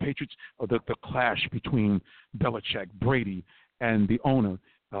sudden now the Patriots, the clash between Belichick, Brady, and the owner,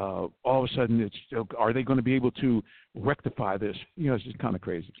 all of a sudden, are they going to be able to rectify this? It's just kind of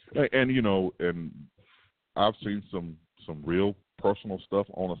crazy. And I've seen some real personal stuff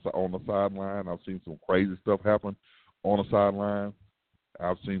on the sideline. I've seen some crazy stuff happen on the sideline.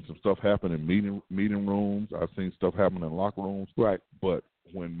 I've seen some stuff happen in meeting rooms. I've seen stuff happen in locker rooms. Right. But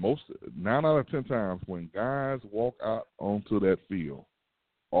when 9 out of 10 times when guys walk out onto that field,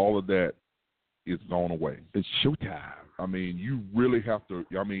 all of that is gone away. It's showtime. I mean, you really have to.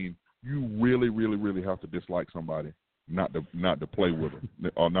 You really, really, really have to dislike somebody not to play with them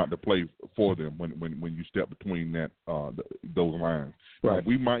or not to play for them when you step between those lines. Right.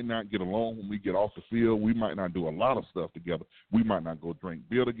 We might not get along when we get off the field. We might not do a lot of stuff together. We might not go drink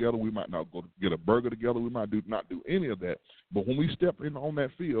beer together. We might not go get a burger together. We might not do any of that. But when we step in on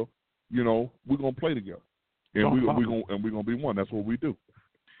that field, we're gonna play together, and we're gonna be one. That's what we do.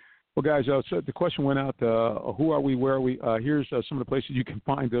 Well, guys, so the question went out, who are we, where are we? Here's some of the places you can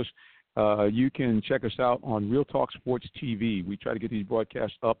find us. You can check us out on Real Talk Sports TV. We try to get these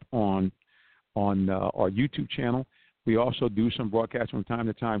broadcasts up on our YouTube channel. We also do some broadcasts from time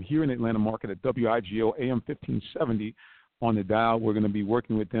to time here in the Atlanta market at WIGO AM 1570 on the dial. We're going to be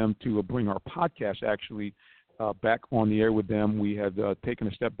working with them to bring our podcast actually back on the air with them. We have taken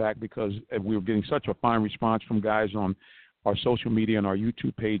a step back because we were getting such a fine response from guys on our social media and our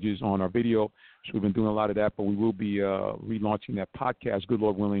YouTube pages on our video. So we've been doing a lot of that, but we will be relaunching that podcast, good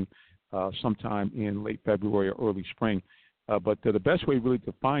Lord willing, sometime in late February or early spring. But the best way really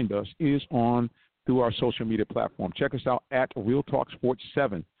to find us is through our social media platform. Check us out at Real Talk Sports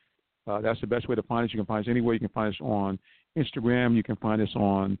 7. That's the best way to find us. You can find us anywhere. You can find us on Instagram. You can find us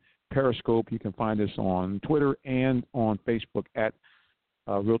on Periscope. You can find us on Twitter and on Facebook at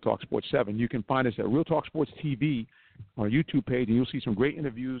Real Talk Sports 7. You can find us at Real Talk Sports TV on our YouTube page, and you'll see some great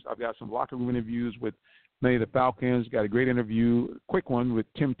interviews. I've got some locker room interviews with many of the Falcons. Got a great interview, quick one with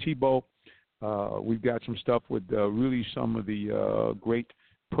Tim Tebow. We've got some stuff with really some of the great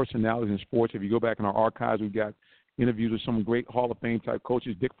personalities in sports. If you go back in our archives, we've got interviews with some great Hall of Fame type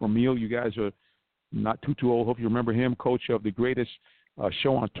coaches. Dick Vermeil, you guys are not too old. Hope you remember him, coach of the greatest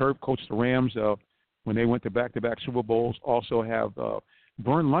show on turf, coached the Rams when they went to back-to-back Super Bowls. Also have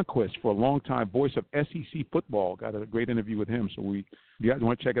Vern Lundquist, for a long time, voice of SEC football. Got a great interview with him. So you guys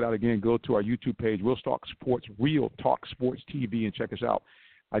want to check it out again, go to our YouTube page, Real Talk Sports TV, and check us out.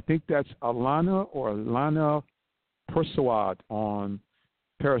 I think that's Alana Persaud on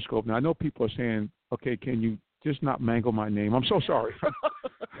Periscope. Now, I know people are saying, okay, can you just not mangle my name? I'm so sorry.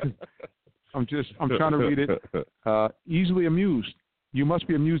 I'm trying to read it. Easily amused. You must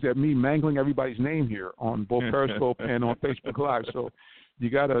be amused at me mangling everybody's name here on both Periscope and on Facebook Live. So you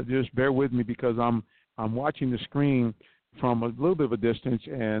got to just bear with me because I'm watching the screen from a little bit of a distance,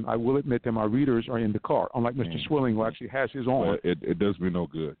 and I will admit that my readers are in the car, unlike Mr. Swilling, who actually has his on. Well, it does me no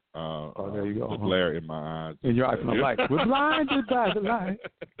good. There you go. The glare in my eyes. In your eyes from the light. We're blinded by the light.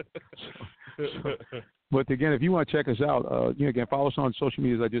 But again, if you want to check us out, again, follow us on social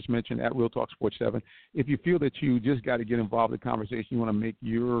media, as I just mentioned, at Real Talk Sports 7. If you feel that you just got to get involved in the conversation, you want to make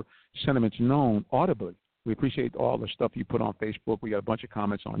your sentiments known audibly, we appreciate all the stuff you put on Facebook. We got a bunch of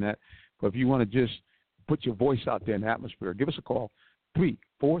comments on that. But if you want to just put your voice out there in the atmosphere, give us a call,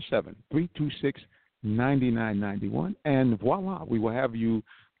 347-326-9991. And voila, we will have you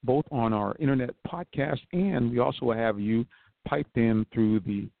both on our internet podcast, and we also will have you piped in through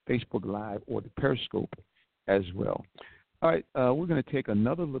the Facebook Live or the Periscope as well. All right, we're going to take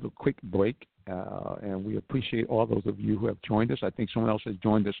another little quick break, and we appreciate all those of you who have joined us. I think someone else has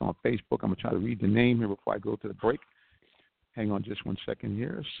joined us on Facebook. I'm going to try to read the name here before I go to the break. Hang on just 1 second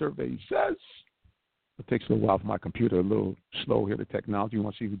here. Survey says. It takes a little while for my computer, a little slow here, the technology. We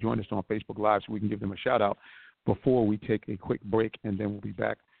want to see who joined us on Facebook Live so we can give them a shout-out before we take a quick break, and then we'll be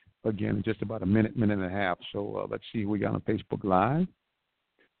back again in just about a minute and a half. So let's see who we got on Facebook Live.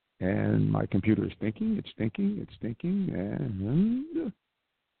 And my computer is thinking, and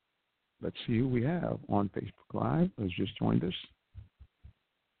let's see who we have on Facebook Live who's just joined us.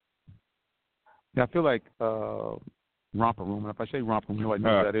 Yeah, I feel like Romper Room. And if I say Romper Room, nobody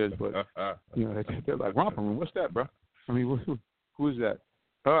knows what that is, but they're like, Romper Room, what's that, bro? I mean, who is that?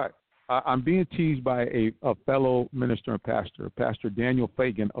 All right. I'm being teased by a fellow minister and pastor, Pastor Daniel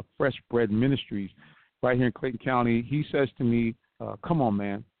Fagan of Fresh Bread Ministries right here in Clayton County. He says to me, come on,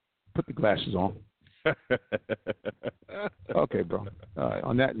 man, put the glasses on. Okay, bro.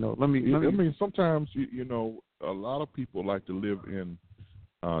 On that note, let me. I mean, sometimes, a lot of people like to live in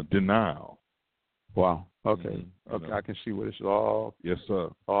denial. Wow. Okay. Okay. I can see where this is all. Yes, sir.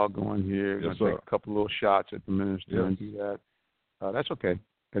 All going here. Yes, sir. Take a couple little shots at the minister and do that. That's okay.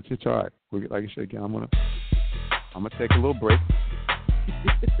 It's all right. Like I said again, I'm gonna take a little break.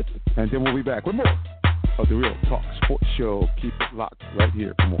 And then we'll be back with more of the Real Talk Sports Show. Keep it locked right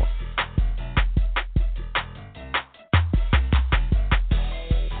here for more.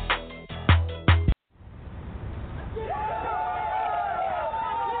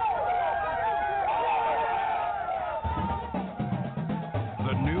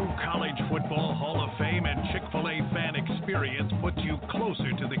 The new College Football Hall of Fame and Chick-fil-A fan experience puts you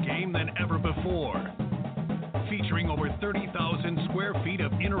closer to the game than ever before. Featuring over 30,000 square feet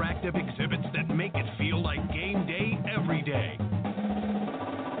of interactive exhibits that make it feel like game day every day.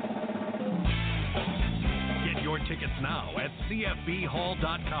 Get your tickets now at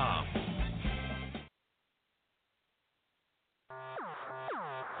cfbhall.com.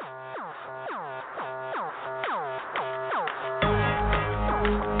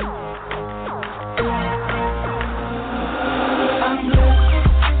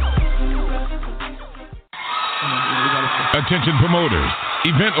 Attention promoters,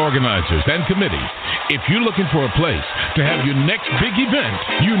 event organizers, and committees. If you're looking for a place to have your next big event,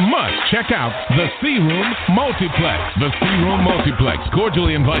 you must check out the C Room Multiplex. The C Room Multiplex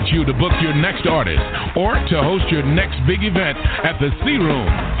cordially invites you to book your next artist or to host your next big event at the C Room,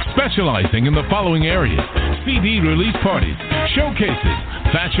 specializing in the following areas: CD release parties, showcases,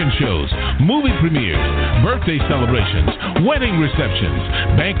 fashion shows, movie premieres, birthday celebrations, wedding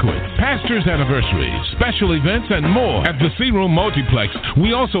receptions, banquets, pastors' anniversaries, special events, and more. At the C Room Multiplex,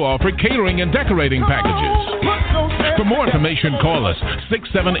 we also offer catering and decorating packages. For more information, call us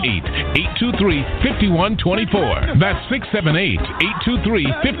 678-823-5124. That's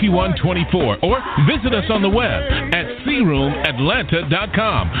 678-823-5124. Or visit us on the web at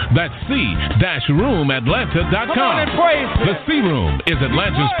croomatlanta.com. That's c-roomatlanta.com. The C Room is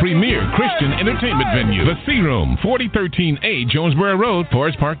Atlanta's premier Christian entertainment venue. The C Room, 4013A Jonesboro Road,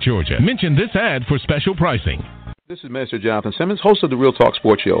 Forest Park, Georgia. Mention this ad for special pricing. This is Minister Jonathan Simmons, host of the Real Talk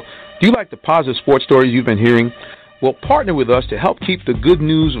Sports Show. Do you like the positive sports stories you've been hearing? Well, partner with us to help keep the good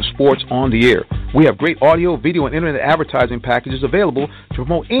news of sports on the air. We have great audio, video, and internet advertising packages available to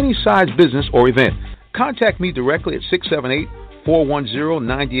promote any size business or event. Contact me directly at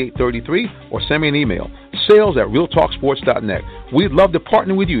 678-410-9833 or send me an email, sales@realtalksports.net. We'd love to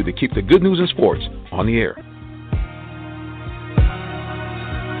partner with you to keep the good news in sports on the air.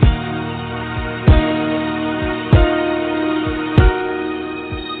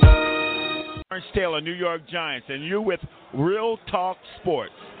 Taylor, New York Giants, and you're with Real Talk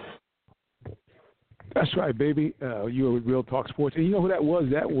Sports. That's right, baby. You were with Real Talk Sports. And you know who that was?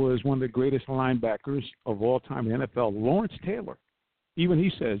 That was one of the greatest linebackers of all time in the NFL, Lawrence Taylor. Even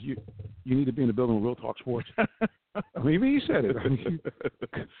he says, you need to be in the building with Real Talk Sports. I mean, even he said it.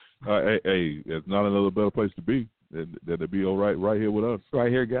 Hey, there's not another better place to be than to be all right here with us. Right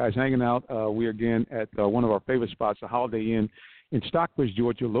here, guys, hanging out. We are again at one of our favorite spots, the Holiday Inn in Stockbridge,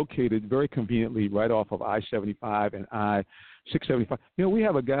 Georgia, located very conveniently right off of I-75 and I-675. You know, we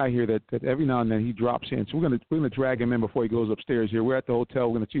have a guy here that every now and then he drops in, so we're gonna drag him in before he goes upstairs here. We're at the hotel.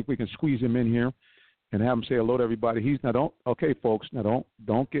 We're gonna see if we can squeeze him in here and have him say hello to everybody. Don't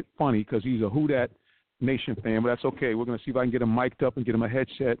get funny because he's a Who Dat Nation fan, but that's okay. We're gonna see if I can get him mic'd up and get him a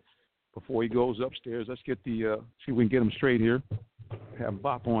headset before he goes upstairs. Let's get see if we can get him straight here. Have him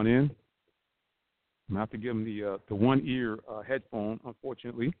bop on in. I'm going to have to give him the one-ear headphone,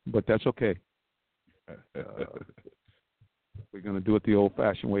 unfortunately, but that's okay. We're going to do it the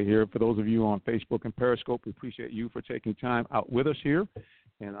old-fashioned way here. For those of you on Facebook and Periscope, we appreciate you for taking time out with us here.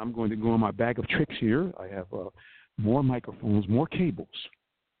 And I'm going to go in my bag of tricks here. I have more microphones, more cables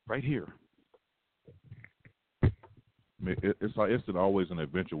right here. It's always an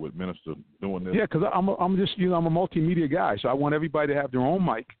adventure with Minister doing this. Yeah, because I'm a multimedia guy, so I want everybody to have their own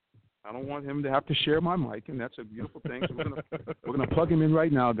mic. I don't want him to have to share my mic, and that's a beautiful thing. So we're gonna plug him in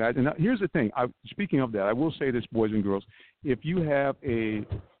right now, guys. And here's the thing. Speaking of that, I will say this, boys and girls: if you have a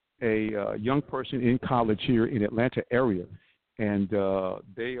young person in college here in Atlanta area, and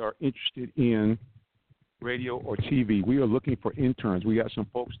they are interested in radio or TV, we are looking for interns. We got some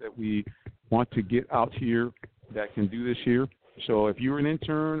folks that we want to get out here that can do this here. So if you're an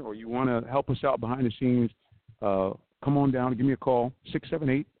intern or you want to help us out behind the scenes, come on down and give me a call,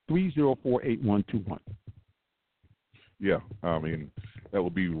 678-304-8121. Yeah, I mean, that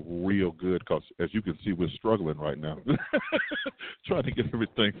would be real good because, as you can see, we're struggling right now. Trying to get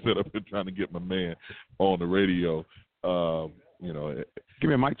everything set up and trying to get my man on the radio. Give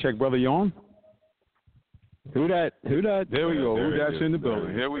me a mic check, brother. You on? Who that? There we go. Who that's in the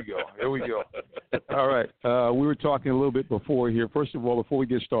building? Here we go. All right. We were talking a little bit before here. First of all, before we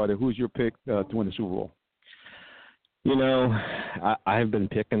get started, who's your pick to win the Super Bowl? You know, I've been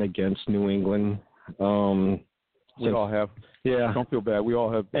picking against New England We all have. Yeah. Don't feel bad. We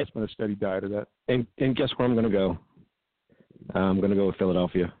all have. That's been a steady diet of that. And guess where I'm going to go? I'm going to go with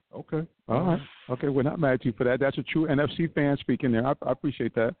Philadelphia. Okay. All right. Okay, we're not mad at you for that. That's a true NFC fan speaking there. I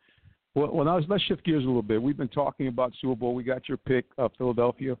appreciate that. Well, now let's shift gears a little bit. We've been talking about Super Bowl. We got your pick of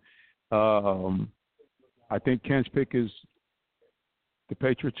Philadelphia. I think Ken's pick is the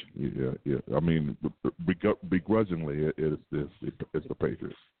Patriots. Yeah. I mean, begrudgingly, it's the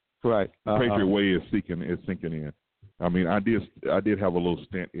Patriots. Right. The Patriot way is sinking in. I mean, I did have a little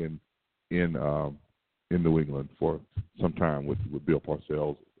stint in New England for some time with Bill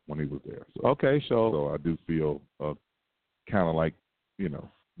Parcells when he was there. So, okay, so I do feel kind of like,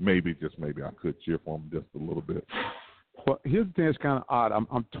 maybe I could cheer for him just a little bit. Well, here's the thing that's kind of odd.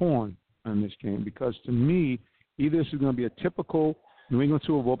 I'm torn on this game because to me, either this is going to be a typical New England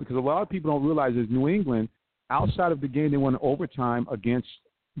Super Bowl because a lot of people don't realize is New England, outside of the game they won in overtime against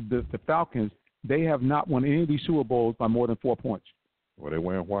the Falcons, they have not won any of these Super Bowls by more than 4 points. Well, they're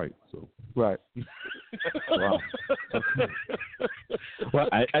wearing white, so. Right. Wow. Well,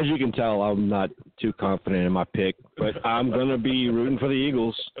 as you can tell, I'm not too confident in my pick, but I'm going to be rooting for the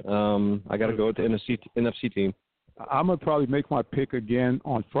Eagles. I got to go with the NFC team. I'm going to probably make my pick again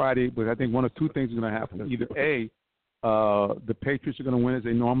on Friday, but I think one of two things is going to happen. Either A, the Patriots are going to win as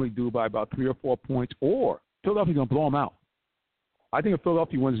they normally do by about 3 or 4 points, or Philadelphia's going to blow them out. I think if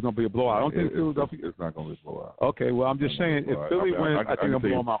Philadelphia wins, it's going to be a blowout. I don't think Philadelphia. It's not going to be a blowout. Okay, well, I'm just saying, if Philly wins, I think they'll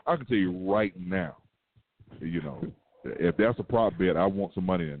blow them out. I can tell you right now, if that's a prop bet, I want some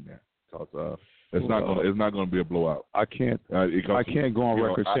money in there because it's not going to be a blowout. I can't go on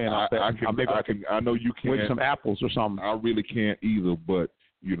record saying I know you can win some apples or something. I really can't either, but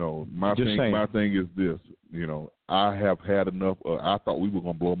my thing is this. I have had enough. I thought we were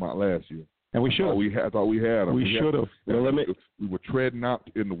going to blow them out last year. And we should have. I thought we had them. We should have. We were treading out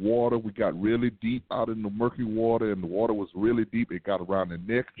in the water. We got really deep out in the murky water, and the water was really deep. It got around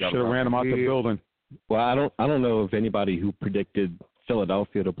the neck. Should have ran them out the building. Well, I don't know of anybody who predicted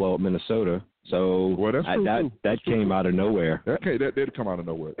Philadelphia to blow up Minnesota. So that came out of nowhere. That did come out of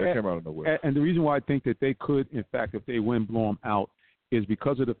nowhere. Came out of nowhere. And the reason why I think that they could, in fact, if they win, blow them out, is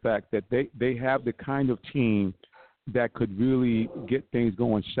because of the fact that they have the kind of team that could really get things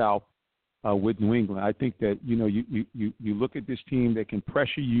going south. With New England, I think that you look at this team that can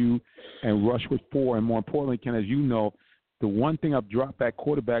pressure you and rush with 4, and more importantly, Ken, as you know, the one thing a drop-back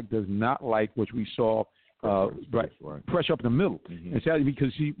quarterback does not like, which we saw, pressure up in the middle. Mm-hmm. And sadly,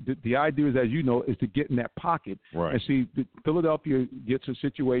 because the idea is, as you know, is to get in that pocket. Right. And see, Philadelphia gets a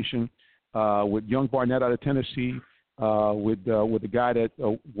situation with young Barnett out of Tennessee. With the guy that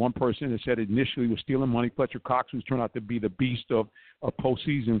one person that said initially was stealing money, Fletcher Cox, who's turned out to be the beast of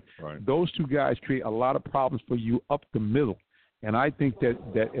postseason. Right. Those two guys create a lot of problems for you up the middle. And I think that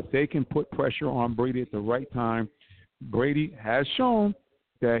if they can put pressure on Brady at the right time, Brady has shown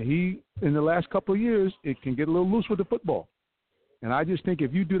that he, in the last couple of years, it can get a little loose with the football. And I just think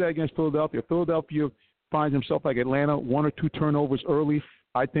if you do that against Philadelphia finds himself like Atlanta, 1 or 2 turnovers early.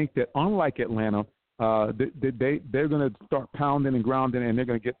 I think that unlike Atlanta, they're going to start pounding and grounding, and they're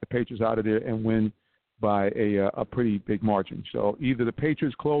going to get the Patriots out of there and win by a pretty big margin. So either the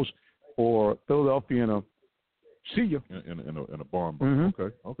Patriots close or Philadelphia in a see you in a barn. Mm-hmm.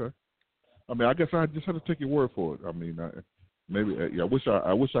 Okay. I mean, I guess I just have to take your word for it. I mean, I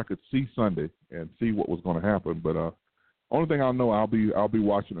wish I could see Sunday and see what was going to happen. But only thing I know, I'll be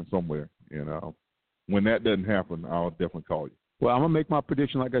watching it somewhere. And when that doesn't happen, I'll definitely call you. Well, I'm gonna make my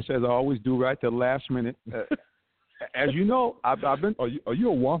prediction, like I said, as I always do, right to the last minute. As you know, I've been. Are you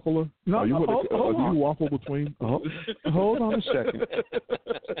a waffler? No, are you hold waffle between? Hold on a second.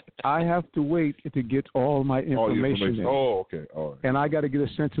 I have to wait to get all my information in. Oh, okay, all right. And I got to get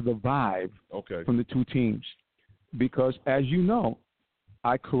a sense of the vibe from the two teams, because as you know,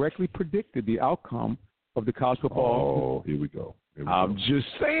 I correctly predicted the outcome of the college football. Oh, here we go. I'm just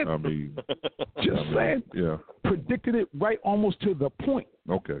saying. I mean, saying. Yeah. Predicted it right, almost to the point.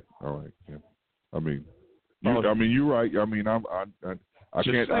 Okay. All right. Yeah. I mean, you're right. I mean, I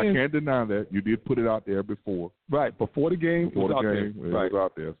can't deny that you did put it out there before. Right. Before the game. It was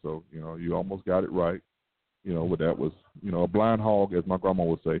out there. So you almost got it right. But that was a blind hog, as my grandma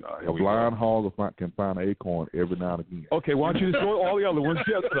would say. A blind hog can find an acorn every now and again. Okay, why don't you just go all the other ones?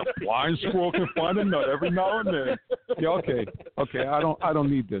 Yes, the blind squirrel can find a nut every now and then. Yeah, okay. I don't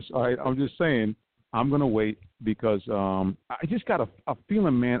need this. All right, I'm just saying I'm gonna wait because I just got a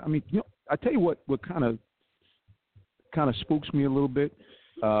feeling, man. I mean, I tell you what kind of spooks me a little bit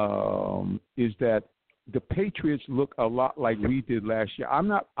is that the Patriots look a lot like we did last year. I'm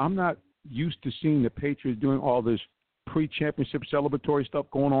not used to seeing the Patriots doing all this pre-championship celebratory stuff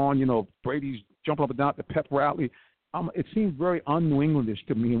going on. Brady's jumping up and down at the pep rally. It seems very un-New Englandish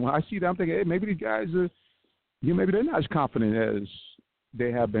to me. And when I see that, I'm thinking, hey, maybe these guys are, maybe they're not as confident as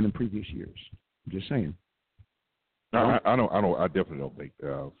they have been in previous years. I'm just saying. I definitely don't think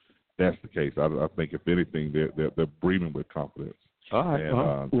that's the case. I think if anything, they're breathing with confidence. All right.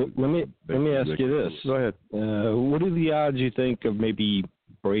 And, let me ask you this. Go ahead. What are the odds you think of maybe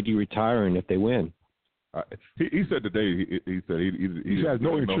Brady retiring if they win? He said today. He said he has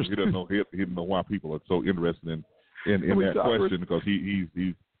no interest. He doesn't know. He doesn't know why people are so interested in that question, because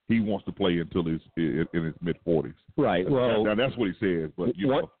he wants to play until he's in his mid-40s. Right. Well, now that's what he says. But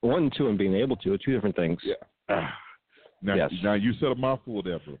one and two and being able to are two different things. Yeah. Now you said a mouthful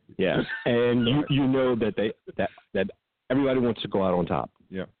there, bro. Yes, and you know that that everybody wants to go out on top.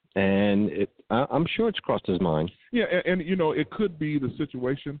 Yeah. And I'm sure it's crossed his mind. Yeah, and it could be the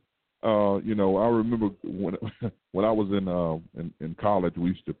situation. I remember when I was in college, we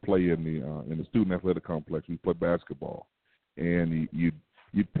used to play in the student athletic complex. We played basketball, and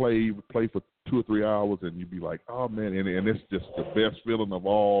you'd play for 2 or 3 hours, and you'd be like, oh man, and it's just the best feeling of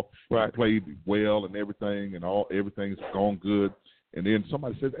all. Right. You played well and everything, and everything's gone good, and then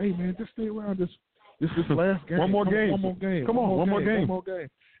somebody says, hey man, just stay around this last game. One more game. Come on, one more game.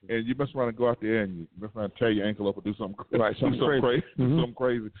 And you mess around and go out there and you mess around and tear your ankle up or do something crazy. Right, something crazy. Something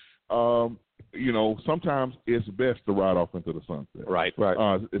crazy. Sometimes it's best to ride off into the sunset. Right.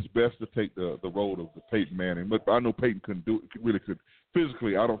 It's best to take the road of the Peyton Manning. But I know Peyton couldn't do it. Really could.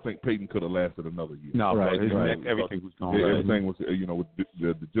 Physically, I don't think Peyton could have lasted another year. No, right. Everything was gone. Everything was, with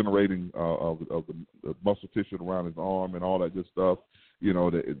the degenerating of the muscle tissue around his arm and all that good stuff. They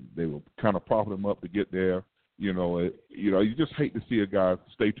were kind of propping him up to get there. You just hate to see a guy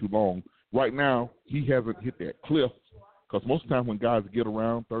stay too long. Right now, he hasn't hit that cliff, because most of the time when guys get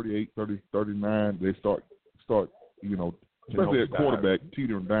around 38, 30, 39, they start especially at quarterback,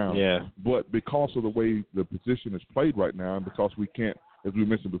 teetering down. Yeah. But because of the way the position is played right now, and because we can't, as we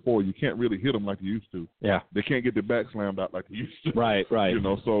mentioned before, you can't really hit them like you used to. Yeah. They can't get their back slammed out like they used to. Right.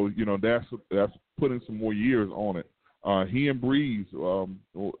 So that's putting some more years on it. He and Breeze,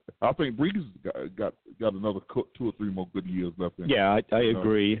 I think Breeze got another 2 or 3 more good years left in him. Yeah, I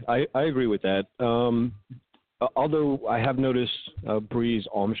agree. I agree with that. Although I have noticed Breeze's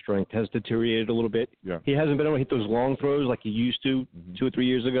arm strength has deteriorated a little bit. Yeah. He hasn't been able to hit those long throws like he used to 2 or 3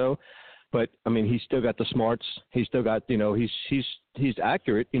 years ago. But I mean, he's still got the smarts. He's still got, he's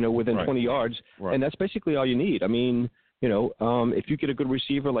accurate, within 20 yards, and that's basically all you need. I mean, if you get a good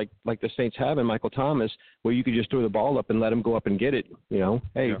receiver like the Saints have in Michael Thomas, where you could just throw the ball up and let him go up and get it,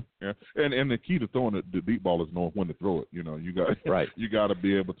 hey. Yeah. And the key to throwing the deep ball is knowing when to throw it. You got to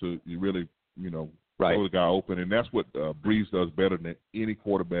be able to really, throw the guy open, and that's what Breeze does better than any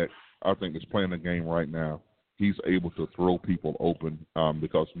quarterback I think that's playing the game right now. He's able to throw people open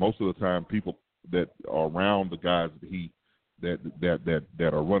because most of the time people that are around the guys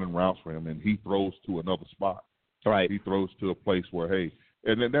that are running routes for him, and he throws to another spot. Right. He throws to a place where, hey,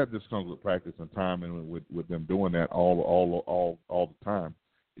 and then that just comes with practice and time, and with them doing that all the time.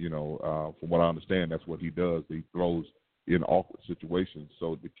 From what I understand, that's what he does. He throws in awkward situations,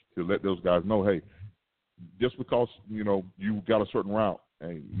 so to let those guys know, hey, just because you got a certain route,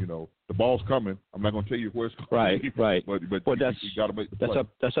 and the ball's coming, I'm not going to tell you where it's going to be. Right. But well, you got to make the play.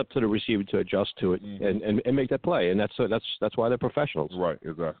 That's up to the receiver to adjust to it and make that play, and that's why they're professionals. Right.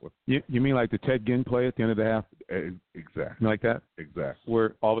 Exactly. You mean like the Ted Ginn play at the end of the half? Exactly. Like that? Exactly.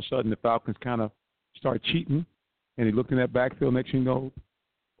 Where all of a sudden the Falcons kind of start cheating, and he looked in that backfield. Next thing you know,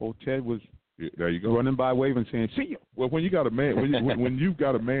 old Ted was. There you go. Running by waving, saying, "See you." Well, when you got a man, when you've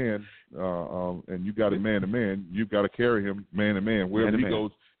got a man, and you got a man to man, you've got to carry him man to man. Wherever he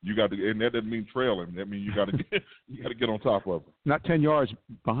goes, you got to, and that doesn't mean trail him. That means you got to get on top of him. Not 10 yards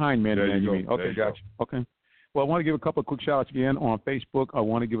behind man to man. You mean? Okay, gotcha. Okay. Well, I want to give a couple of quick shout outs again on Facebook. I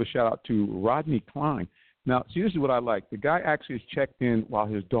want to give a shout out to Rodney Klein. Now, see, this is what I like. The guy actually is checked in while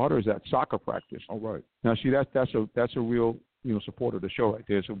his daughter is at soccer practice. All right. Now, see, that's a real supporter of the show right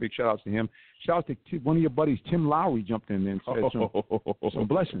there. So big shout outs to him. Shout out to one of your buddies, Tim Lowry, jumped in and said some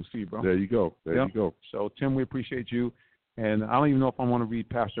blessings to you, bro. There you go. There you go. So Tim, we appreciate you. And I don't even know if I want to read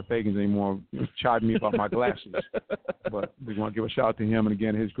Pastor Fagan's anymore, chiding me about my glasses. But we want to give a shout out to him, and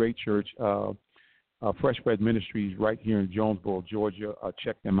again, his great church, Fresh Bread Ministries, right here in Jonesboro, Georgia.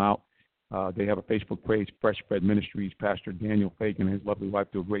 Check them out. They have a Facebook page, Fresh Bread Ministries. Pastor Daniel Fagan and his lovely wife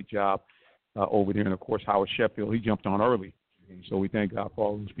do a great job over there. And, of course, Howard Sheffield, he jumped on early. So we thank God for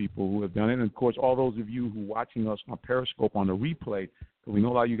all those people who have done it. And, of course, all those of you who are watching us on Periscope on the replay, because we know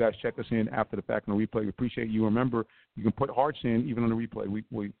a lot of you guys check us in after the fact on the replay. We appreciate you. Remember, you can put hearts in even on the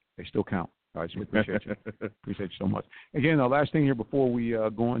replay. They still count. All right, so we appreciate you. Appreciate you so much. Again, the last thing here before we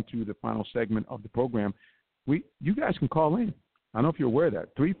go into the final segment of the program, you guys can call in. I don't know if you're aware of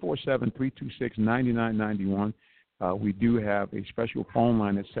that. 347-326-9991. We do have a special phone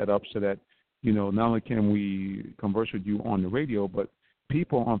line that's set up so that, not only can we converse with you on the radio, but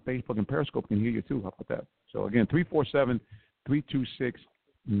people on Facebook and Periscope can hear you too. How about that? So, again,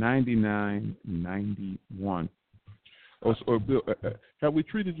 347-326-9991. Bill, have we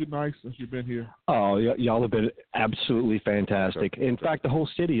treated you nice since you've been here? Oh, y'all have been absolutely fantastic. In fact, the whole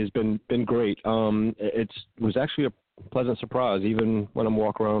city has been great. It was actually a pleasant surprise, even when I'm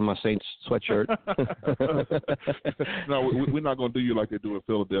walking around in my Saints sweatshirt. No, we're not going to do you like they do in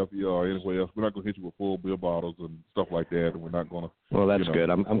Philadelphia or anywhere else. We're not going to hit you with full beer bottles and stuff like that, and we're not going to. Well, that's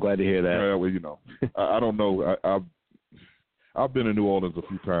good. I'm glad to hear that. Yeah, well, I don't know. I've been in New Orleans a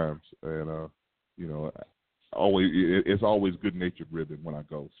few times, and it's always good-natured ribbon when I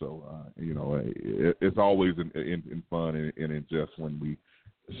go. So it's always in fun and in jest when we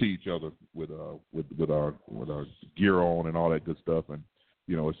see each other with our gear on and all that good stuff, and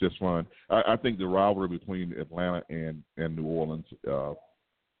it's just fun. I think the rivalry between Atlanta and New Orleans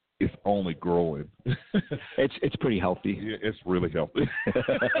is only growing. It's pretty healthy. Yeah, it's really healthy.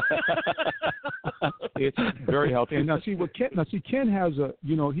 It's very healthy. And now Ken has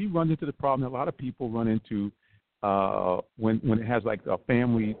he runs into the problem that a lot of people run into when it has like a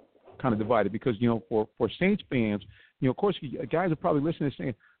family kind of divided, because for Saints fans, of course guys are probably listening and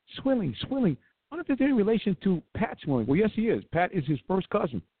saying, Swilling, I wonder if there's any relation to Pat Swilling. Well, yes, he is. Pat is his first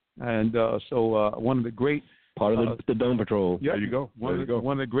cousin, and so one of the great part of the Dome Patrol. Yeah, there you go. One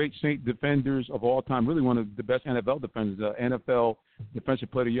of the great Saint defenders of all time. Really, one of the best NFL defenders. NFL Defensive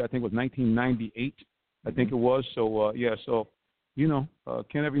Player of the Year, I think, was 1998. I think it was. So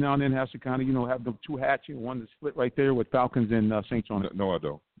Ken every now and then has to kind of have the two hats. One that's split right there with Falcons and Saints on it. No, I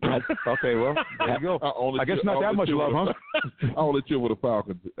don't. Okay, well, there you go. I guess not that much love, huh? I only cheer with the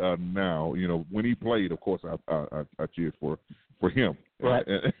Falcons now. When he played, of course, I cheered for him. Right.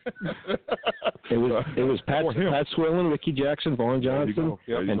 It was Pat Swilling, Ricky Jackson, Vaughn Johnson,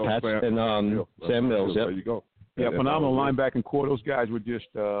 and Sam Mills. Yep. There you go. Yeah, phenomenal linebacking core. Those guys were just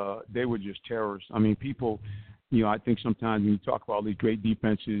they were just terrors. I mean, people. I think sometimes when you talk about all these great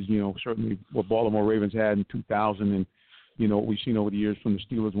defenses, certainly what Baltimore Ravens had in 2000 and, what we've seen over the years from the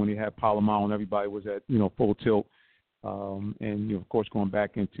Steelers when they had Palomar and everybody was at, full tilt. And, of course, going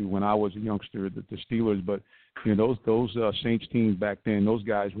back into when I was a youngster, the Steelers. But, those Saints teams back then, those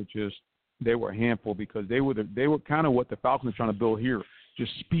guys were just they were a handful because they were kind of what the Falcons are trying to build here,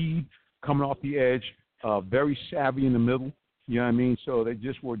 just speed coming off the edge, very savvy in the middle. You know what I mean? So they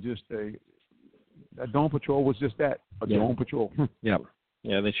just were just that Dome Patrol was just that, Dome Patrol. Yeah,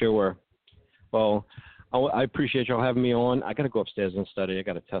 they sure were. Well, I appreciate y'all having me on. I got to go upstairs and study. I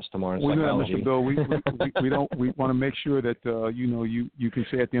got a test tomorrow in psychology. Mr. Bill, we want to make sure that you can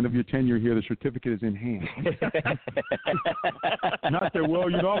say at the end of your tenure here the certificate is in hand. Not that I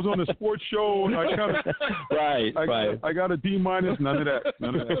was on the sports show and I kind of right. I got a D-. None of that.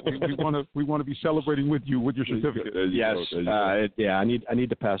 We want to be celebrating with you with your certificate. Yes. I need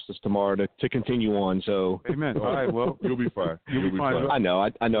to pass this tomorrow to continue on. So. Amen. All right. Well, you'll be fine. You'll be fine. I know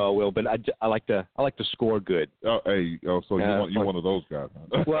I will, but I like to score good. So you're one of those guys.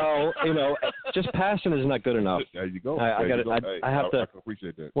 Huh? Well, just passing is not good enough. There you go. I have to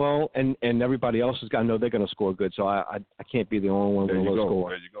appreciate that. Well, and everybody else has got to know they're going to score good, so I can't be the only one going to score.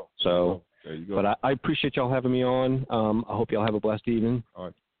 There you go. So, there you go. But I appreciate y'all having me on. I hope y'all have a blessed evening. All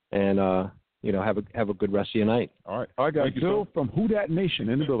right. And have a good rest of your night. All right. All right, guys. Bill from Who Dat Nation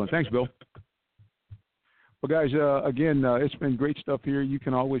in the building. Thanks, Bill. Well, guys, again, it's been great stuff here. You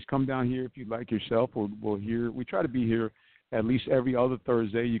can always come down here if you'd like yourself. We try to be here at least every other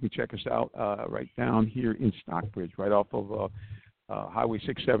Thursday. You can check us out right down here in Stockbridge, right off of Highway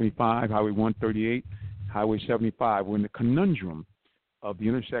 675, Highway 138, Highway 75. We're in the conundrum of the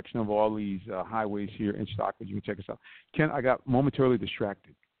intersection of all these highways here in Stockbridge. You can check us out. Ken, I got momentarily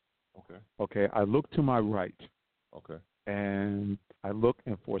distracted. Okay. I looked to my right. Okay. And I looked,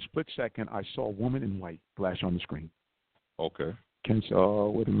 and for a split second, I saw a woman in white flash on the screen. Okay. Ken saw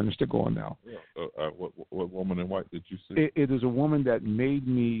where the minister going now. Yeah. What woman in white did you see? It is a woman that made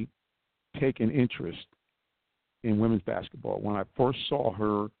me take an interest in women's basketball. When I first saw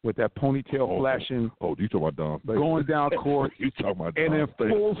her with that ponytail flashing. Oh, you talking about Dawn Staley. Going down court. You talking about and Dawn in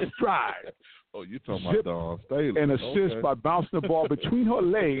full stride. Oh, you talking about Dawn Staley. And assist by bouncing the ball between her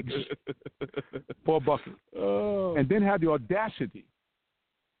legs for a bucket. And then had the audacity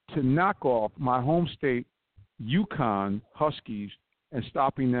to knock off my home state, UConn Huskies, and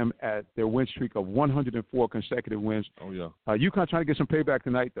stopping them at their win streak of 104 consecutive wins. Oh, yeah. UConn trying to get some payback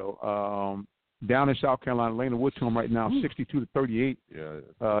tonight, though. down in South Carolina, laying the wood to them right now, 62-38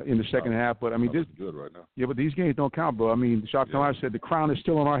 in the second half. But, I mean, this good right now. Yeah, but these games don't count, bro. I mean, South Carolina said the crown is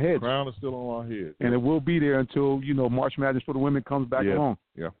still on our heads. The crown is still on our heads. And it will be there until, March Madness for the women comes back along.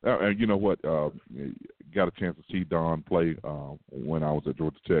 Yeah. And you know what? Got a chance to see Dawn play when I was at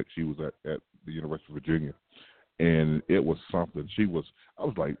Georgia Tech. She was at the University of Virginia. And it was something. I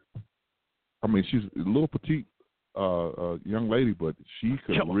was like, I mean, she's a little petite young lady, but she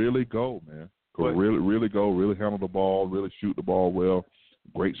could really go, man. Could really go, really handle the ball, really shoot the ball well.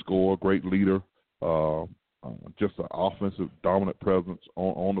 Great scorer, great leader. Just an offensive dominant presence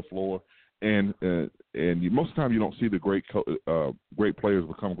on the floor. And most of the time you don't see the great players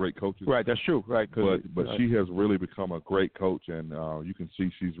become great coaches. Right, that's true. Right, but she has really become a great coach, and you can see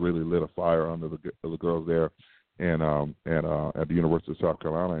she's really lit a fire under the girls there, and at the University of South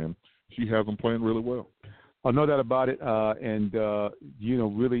Carolina, and she has them playing really well. No doubt about it.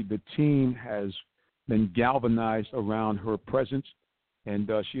 Really the team has been galvanized around her presence, and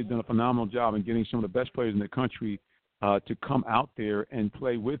she has done a phenomenal job in getting some of the best players in the country to come out there and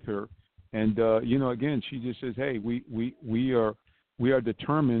play with her. And, again, she just says, hey, we are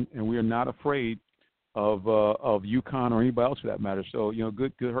determined and we are not afraid of UConn or anybody else for that matter. So,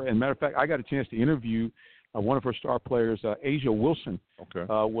 good her. And matter of fact, I got a chance to interview one of her star players, Asia Wilson,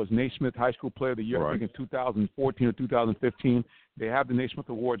 was Naismith High School Player of the Year, I think in 2014 or 2015. They have the Naismith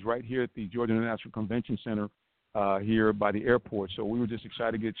Awards right here at the Georgia International Convention Center here by the airport. So we were just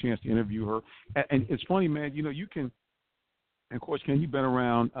excited to get a chance to interview her. And it's funny, man, you can – and, of course, Ken, you've been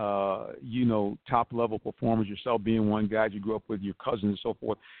around, top-level performers yourself, being one, guys you grew up with, your cousins and so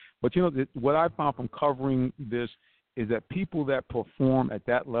forth. But, what I found from covering this is that people that perform at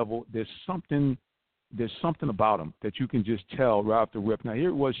that level, there's something about them that you can just tell right off the rip. Now, here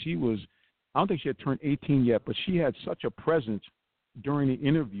it was, I don't think she had turned 18 yet, but she had such a presence during the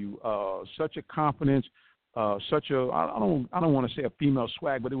interview, such a confidence, I don't want to say a female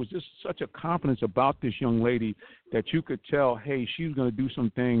swag, but it was just such a confidence about this young lady that you could tell, hey, she's going to do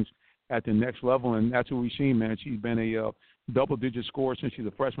some things at the next level, and that's what we've seen, man. She's been a double-digit scorer since she's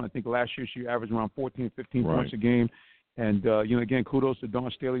a freshman. I think last year she averaged around 14, 15 points a game. And, again, kudos to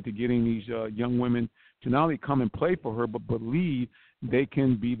Dawn Staley to getting these young women to not only come and play for her, but believe they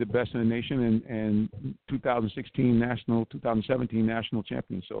can be the best in the nation and 2016 national, 2017 national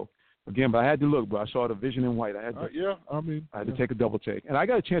champions. So, again, but I had to look, bro. I saw the vision in white. I had to take a double take. And I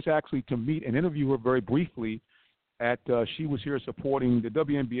got a chance actually to meet and interview her very briefly she was here supporting the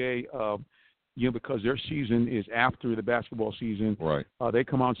WNBA, because their season is after the basketball season. Right. They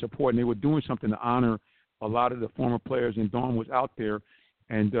come out and support, and they were doing something to honor a lot of the former players, and Dawn was out there.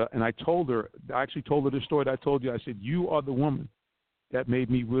 And I told her, the story that I told you. I said, you are the woman that made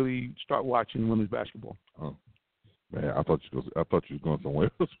me really start watching women's basketball. Oh, man, I thought you was going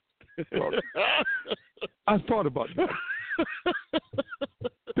somewhere else. I thought about that.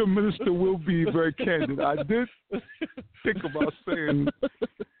 The minister will be very candid. I did think about saying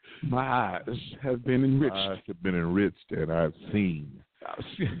my eyes have been enriched. My eyes have been enriched, and I've seen.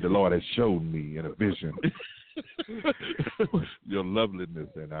 The Lord has shown me in a vision your loveliness,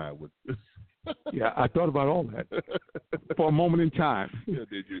 and I would. Yeah, I thought about all that for a moment in time. Yeah,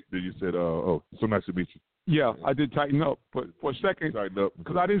 did you said, "Oh, so nice to meet you." Yeah, I did tighten up, but for a second,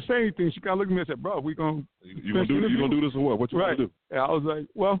 because I didn't say anything, she kind of looked at me and said, "Bro, you gonna do this or what? What you gonna do?" And I was like,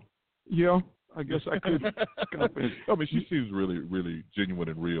 "Well, I guess I could." I mean, she seems really, really genuine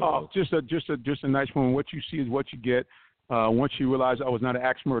and real. Oh, just a nice woman. What you see is what you get. Once she realized I was not an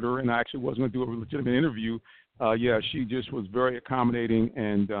axe murderer and I actually wasn't going to do a legitimate interview, she just was very accommodating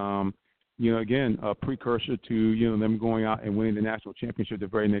and, again, a precursor to, them going out and winning the national championship the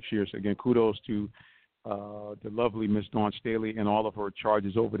very next year. So, again, kudos to the lovely Miss Dawn Staley and all of her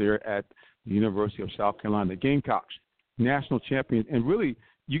charges over there at the University of South Carolina. The Gamecocks, national champions. And really,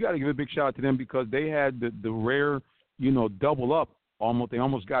 you got to give a big shout out to them because they had the rare, double up. They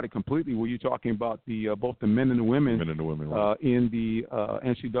almost got it completely. Where you're talking about both the men and the women, right. In the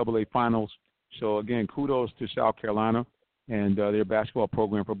NCAA finals. So again, kudos to South Carolina and their basketball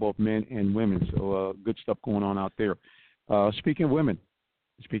program for both men and women. So good stuff going on out there. Speaking of women,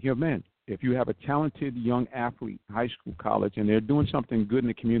 speaking of men, if you have a talented young athlete, high school, college, and they're doing something good in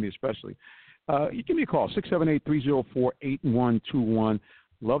the community, especially, you give me a call 678-304-8121.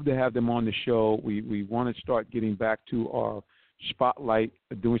 Love to have them on the show. We want to start getting back to our spotlight,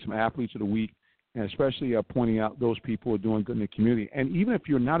 doing some athletes of the week, and especially pointing out those people who are doing good in the community. And even if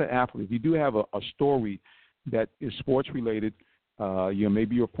you're not an athlete, if you do have a story that is sports related,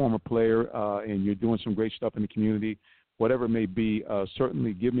 maybe you're a former player and you're doing some great stuff in the community, whatever it may be,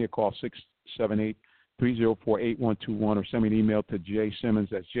 certainly give me a call, 304-8121, or send me an email to jsimmons,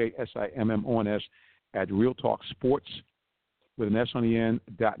 that's JSIMMONS, at realtalksports with an S on the end,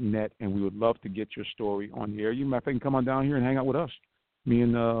 .net, and we would love to get your story on the air. You might come on down here and hang out with us, me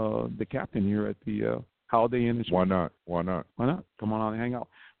and the captain here at the Holiday Inn. Why not? Come on and hang out.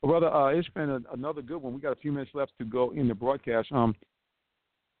 Well, brother, it's been another good one. We got a few minutes left to go in the broadcast. Since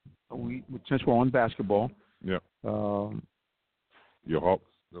we're on basketball. Yeah. Your Hawks,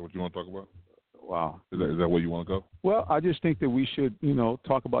 is that what you want to talk about? Wow. Is that where you want to go? Well, I just think that we should,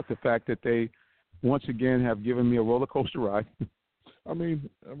 talk about the fact that they once again have given me a roller coaster ride. I mean.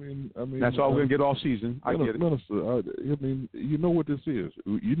 That's all we're gonna get all season. I get it. Minister, you know what this is.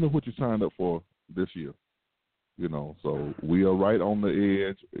 You know what you signed up for this year. So we are right on the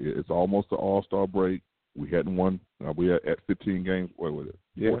edge. It's almost the All-Star break. We hadn't won. We are at 15 games. What was it?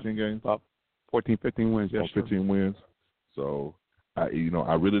 14 games. About 14, 15 wins. Yes, 15 wins. So I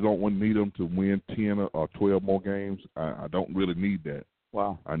really don't need them to win 10 or 12 more games. I don't really need that.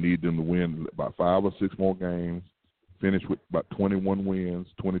 Wow. I need them to win about 5 or 6 more games, finish with about 21 wins,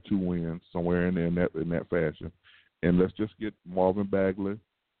 22 wins, somewhere in that fashion, and let's just get Marvin Bagley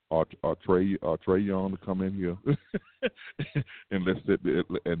or Trey Young to come in here, and let's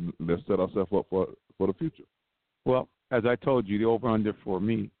set ourselves up for the future. Well, as I told you, the over/under for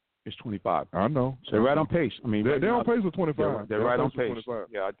me is 25. I know. So they're right on pace. I mean, they're on pace with 25. They're right on pace. 25.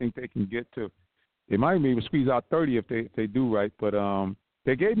 Yeah, I think they can get to. They might even squeeze out 30 if they do right, but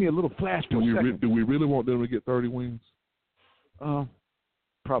they gave me a little flash for a second. Do we really want them to get 30 wins?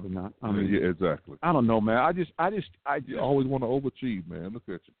 Probably not. I mean, yeah, exactly. I don't know, man. I just you always want to overachieve, man. Look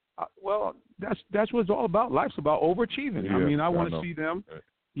at you. Well, that's what it's all about. Life's about overachieving. Yeah, I mean, I want to see them,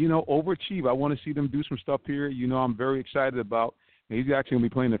 overachieve. I want to see them do some stuff here. I'm very excited about. He's actually going to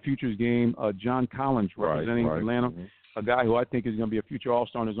be playing the Futures game. John Collins representing Atlanta, a guy who I think is going to be a future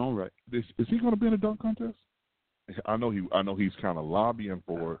All-Star in his own right. Is he going to be in a dunk contest? I know he's kind of lobbying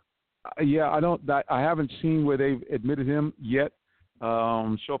for it. Yeah, I haven't seen where they've admitted him yet.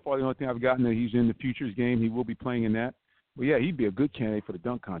 So far, the only thing I've gotten that he's in the Futures game. He will be playing in that. But yeah, he'd be a good candidate for the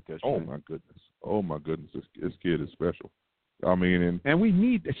dunk contest. Oh my goodness, this kid is special. I mean, and we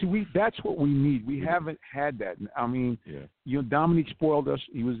need. That's what we need. We haven't had that. I mean, Dominique spoiled us.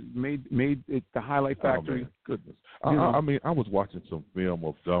 He was made it the highlight factory. Goodness. I mean, I was watching some film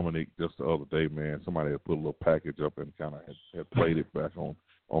of Dominique just the other day, man. Somebody had put a little package up and kind of had played it back on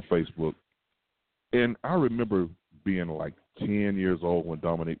Facebook. And I remember being like 10 years old when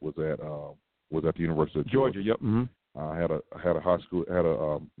Dominique was at the University of Georgia. Yep. Mm-hmm. I had a high school.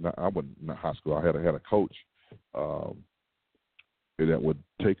 Not high school. I had a coach. That would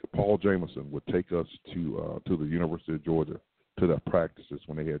take Paul Jameson would take us to the University of Georgia to their practices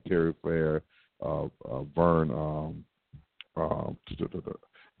when they had Terry Fair, Vernon. I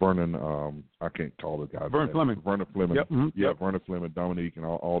can't call the guy. Vernon Fleming. Yep. Mm-hmm. Yeah, Vernon Fleming, Dominique, and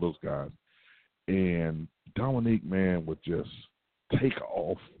all those guys. And Dominique, man, would just take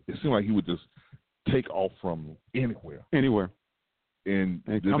off. It seemed like he would just take off from anywhere. And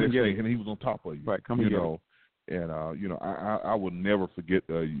he was on top of you. Right. Come and get it. And I will never forget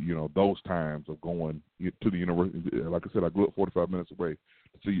those times of going to the university. Like I said, I grew up 45 minutes away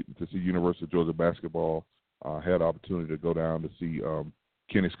to see University of Georgia basketball. I had the opportunity to go down to see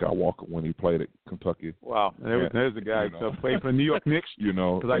Kenny Skywalker when he played at Kentucky. Wow, there's the guy who played for the New York Knicks.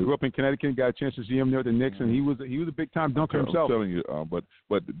 Because I grew up in Connecticut, got a chance to see him there at the Knicks, and he was a big time dunker himself. I'm telling you, but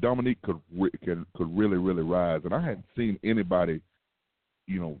Dominique could really rise, and I hadn't seen anybody,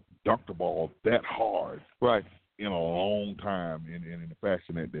 dunk the ball that hard, right, in a long time in the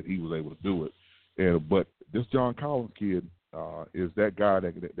fashion that he was able to do it. But this John Collins kid is that guy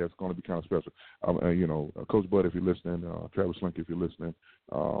that's going to be kind of special. Coach Bud, if you're listening, Travis Link, if you're listening,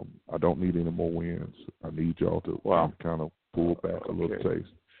 I don't need any more wins. I need y'all to kind of pull back a little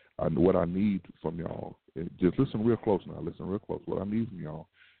taste. What I need from y'all, just listen real close now. Listen real close. What I need from y'all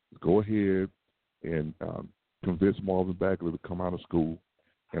is go ahead and convince Marvin Bagley to come out of school,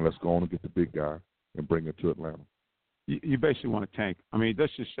 and let's go on and get the big guy and bring him to Atlanta. You basically want to tank. I mean,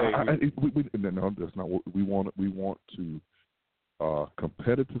 let's just say no, that's not what we want. We want to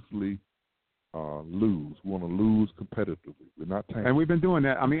competitively lose. We want to lose competitively. We're not tanking. And we've been doing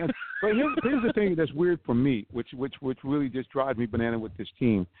that. I mean, but here's the thing that's weird for me, which really just drives me banana with this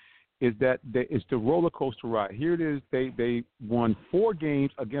team, is that it's the roller coaster ride. Here it is. They won 4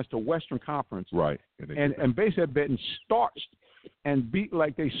 games against the Western Conference, right? And basically betting starched and beat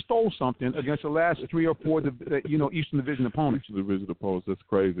like they stole something against the last 3 or 4 Eastern Division opponents. Eastern Division opponents, that's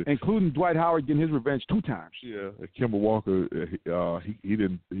crazy. Including Dwight Howard getting his revenge 2 times. Yeah, Kemba Walker,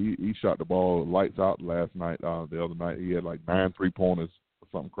 he shot the ball lights out last night. The other night he had like 9 3-pointers or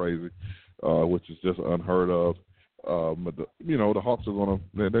something crazy. which is just unheard of. But the Hawks are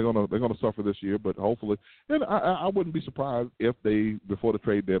they're gonna suffer this year, but hopefully, and I wouldn't be surprised if they before the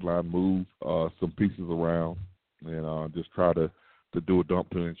trade deadline move some pieces around and just try to do a dump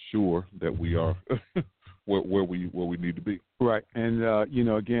to ensure that we are where we need to be. Right, and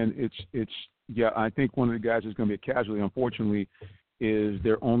again, it's I think one of the guys that's going to be a casualty, unfortunately, is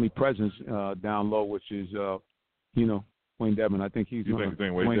their only presence down low, which is Wayne Dedmon. I think he's Wayne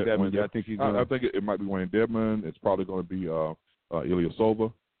Dedmon. Yeah, I think he's. I think it might be Wayne Dedmon. It's probably going to be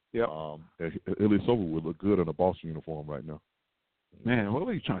Ilyasova. Yeah. Ilyasova would look good in a Boston uniform right now. Man, what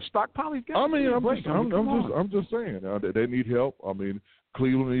are you trying to stockpile these guys? I mean, I'm just saying they need help. I mean,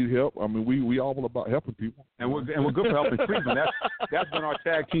 Cleveland needs help. I mean, we all about helping people, and we're good for helping Cleveland. That's been our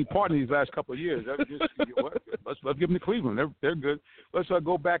tag team partner these last couple of years. Let's give them to Cleveland. They're good. Let's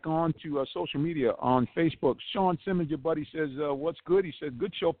go back on to social media on Facebook. Sean Simmons, your buddy, says, "What's good?" He says,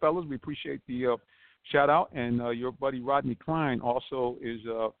 "Good show, fellas. We appreciate the shout out." And your buddy Rodney Klein also is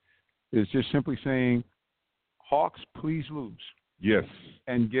just simply saying, "Hawks, please lose." Yes.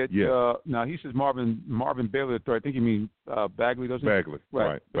 And get now he says Marvin Bailey III. I think you mean Bagley, doesn't he? Bagley.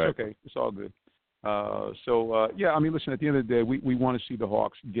 Right. It's okay. It's all good. I mean, listen, at the end of the day, we want to see the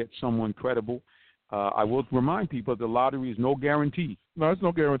Hawks get someone credible. I will remind people the lottery is no guarantee. No, it's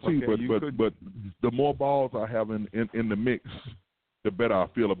no guarantee, okay, but the more balls I have in the mix, the better I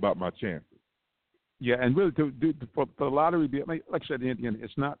feel about my chances. Yeah, and really for the lottery, like I said, at the end,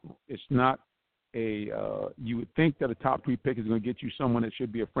 it's not you would think that a top 3 pick is going to get you someone that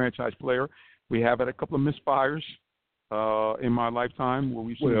should be a franchise player. We have had a couple of misfires in my lifetime where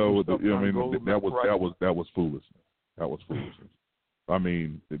we. That was foolishness. That was foolishness. I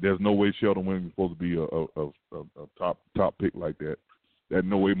mean, there's no way Sheldon Williams was supposed to be a top pick like that. There's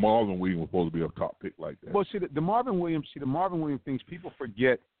no way Marvin Williams was supposed to be a top pick like that. Well, the Marvin Williams things, people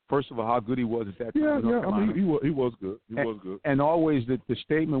forget. First of all, how good he was at that time. Yeah. I mean, he was good. He was good. And always the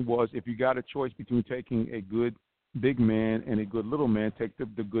statement was, if you got a choice between taking a good big man and a good little man, take the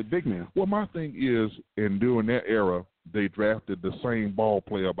good big man. Well, my thing is, during that era, they drafted the same ball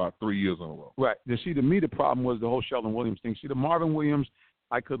player about 3 years in a row. Right. See, to me, the problem was the whole Sheldon Williams thing. See, the Marvin Williams,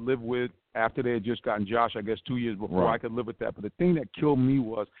 I could live with after they had just gotten Josh, I guess 2 years before. Right. I could live with that. But the thing that killed me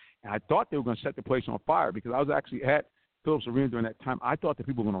was, and I thought they were going to set the place on fire because I was actually at Phillips Arena during that time. I thought that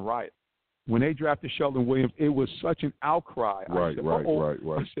people were going to riot. When they drafted Sheldon Williams, it was such an outcry. Right.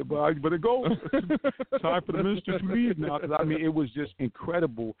 I said, "But I better go. Time for the minister to leave now." Because I mean, it was just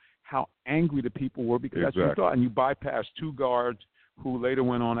incredible how angry the people were because that's what you thought, and you bypassed 2 guards who later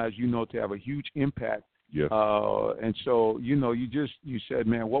went on, as you know, to have a huge impact. Yes. And so you said,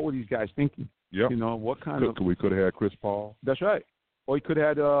 "Man, what were these guys thinking?" Yeah. What kind of? We could have had Chris Paul. That's right. Or he could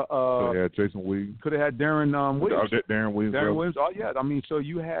have had Jason Williams. Could have had Darren Williams. Darren Williams. Oh yeah. I mean, so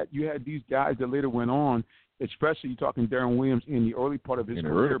you had these guys that later went on. Especially you're talking Darren Williams in the early part of his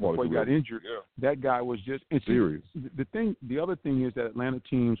career before he got injured. Yeah. That guy was just serious. The other thing is that Atlanta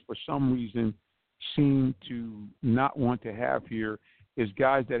teams, for some reason, seem to not want to have here is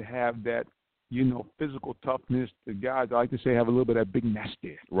guys that have that physical toughness. The guys I like to say have a little bit of that big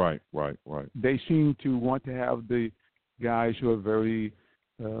nasty. Right. They seem to want to have the guys who are very,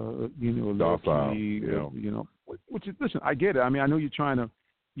 docile, which is, listen, I get it. I mean, I know you're trying to,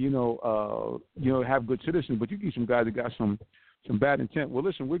 have good citizens, but you get some guys that got some bad intent. Well,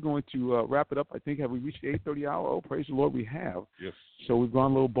 listen, we're going to wrap it up. I think, have we reached the 8:30 hour? Oh, praise the Lord, we have. Yes. So we've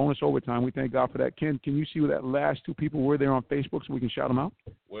gone a little bonus overtime. We thank God for that. Ken, can you see where that last 2 people were there on Facebook so we can shout them out?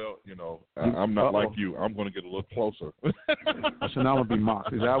 Well, I'm not like you. I'm going to get a little closer. So now we'll be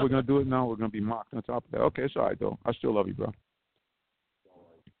mocked. Is that how we're going to do it? No, we're going to be mocked on top of that. Okay, it's all right, though. I still love you, bro.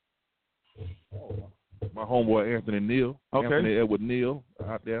 My homeboy Anthony Neal. Okay. Anthony Edward Neal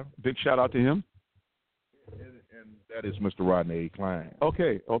out there. Big shout out to him. And that is Mr. Rodney A. Klein.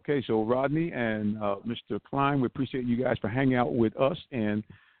 Okay. So Rodney and Mr. Klein, we appreciate you guys for hanging out with us. And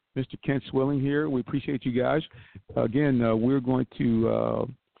Mr. Kent Swilling here, we appreciate you guys. Again, we're going to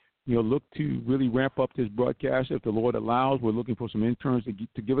look to really ramp up this broadcast if the Lord allows. We're looking for some interns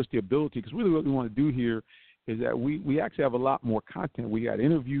to give us the ability, because really what we want to do here is that we actually have a lot more content. We got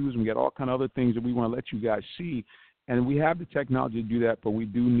interviews and we got all kind of other things that we want to let you guys see. And we have the technology to do that, but we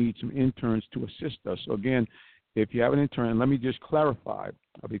do need some interns to assist us. So, again, if you have an intern, let me just clarify,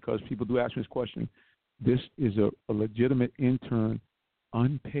 because people do ask me this question. This is a legitimate intern,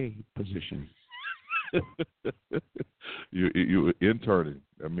 unpaid position. You're interning.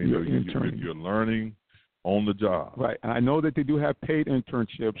 I mean, you're learning on the job. Right. And I know that they do have paid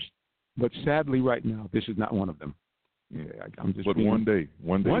internships, but sadly right now, this is not one of them. Yeah, I'm just. But one day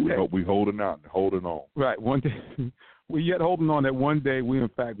we holding out and holding on. Right, one day we're yet holding on that one day we in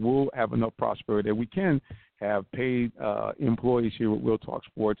fact will have enough prosperity that we can have paid employees here with Real Talk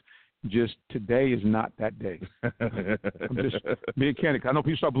Sports. Just today is not that day. I'm just being candid. I know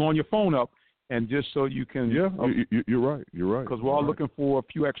people start blowing your phone up, and just so you can. Yeah, you're right. You're right. Because we're all looking for a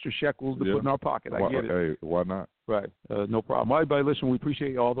few extra shekels to put in our pocket. I get it. Hey, why not? Right. No problem. Everybody, listen, we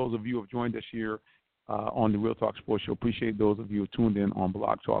appreciate all those of you who have joined us here on the Real Talk Sports Show. Appreciate those of you who tuned in on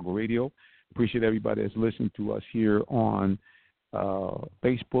Blog Talk Radio. Appreciate everybody that's listening to us here on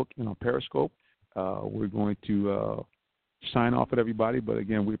Facebook and on Periscope. We're going to sign off with everybody, but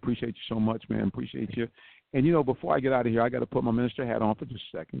again, we appreciate you so much, man. Appreciate you. And you know, before I get out of here, I got to put my minister hat on for just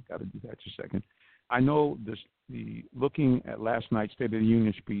a second. Got to do that just a second. I know the looking at last night's State of the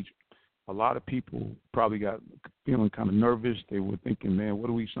Union speech, a lot of people probably got feeling kind of nervous. They were thinking, man,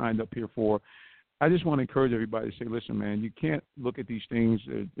 what are we signed up here for? I just want to encourage everybody to say, listen, man, you can't look at these things.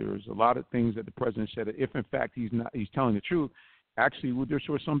 There's a lot of things that the president said that if, in fact, he's telling the truth. Actually, there's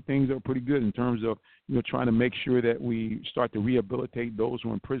sort of some things that are pretty good in terms of, you know, trying to make sure that we start to rehabilitate those who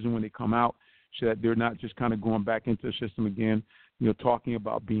are in prison when they come out so that they're not just kind of going back into the system again, you know, talking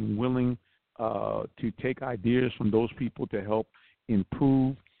about being willing to take ideas from those people to help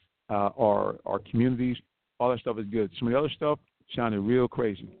improve our communities. All that stuff is good. Some of the other stuff sounded real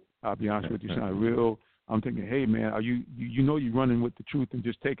crazy. I'll be honest with you, sounded real. I'm thinking, hey, man, are you know you're running with the truth and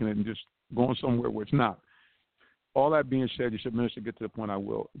just taking it and just going somewhere where it's not. All that being said, you said, Minister, get to the point I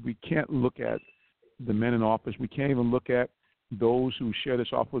will. We can't look at the men in office. We can't even look at those who share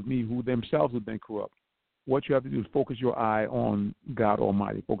this off with me who themselves have been corrupt. What you have to do is focus your eye on God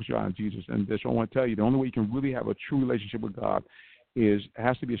Almighty. Focus your eye on Jesus. And that's what I want to tell you. The only way you can really have a true relationship with God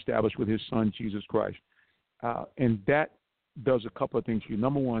has to be established with his son, Jesus Christ. And that does a couple of things for you.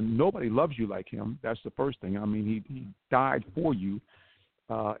 Number one, nobody loves you like him. That's the first thing. I mean, he died for you.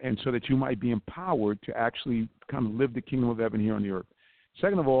 And so that you might be empowered to actually kind of live the kingdom of heaven here on the earth.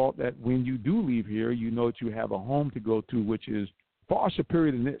 Second of all, that when you do leave here, you know that you have a home to go to, which is far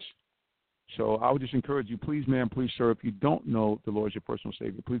superior than this. So I would just encourage you, please, man, please, sir, if you don't know the Lord as your personal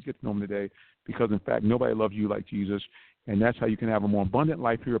Savior, please get to know him today because, in fact, nobody loves you like Jesus, and that's how you can have a more abundant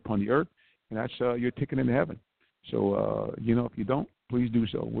life here upon the earth, and that's your ticket into heaven. So, you know, if you don't, please do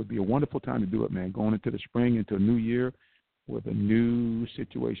so. It would be a wonderful time to do it, man, going into the spring, into a new year, with a new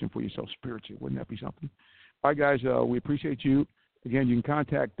situation for yourself spiritually. Wouldn't that be something? All right, guys, we appreciate you. Again, you can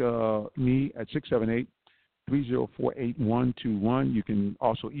contact me at 678-304-8121. You can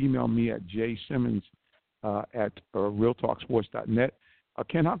also email me at jsimmons at realtalksports.net.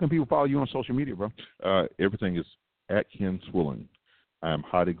 Ken, how can people follow you on social media, bro? Everything is at Ken Swilling. I am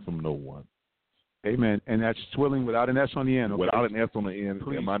hiding from no one. Amen. And that's Swilling without an S on the end. Okay? Without an S on the end.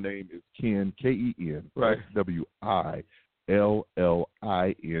 Please. And my name is Ken, Ken, right. SWILLING,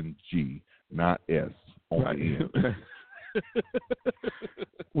 not S on right. the end.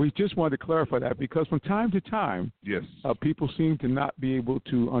 We just wanted to clarify that because from time to time, yes, people seem to not be able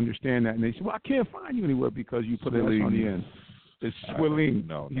to understand that. And they say, well, I can't find you anywhere because you put an S on the end. It's Swilling.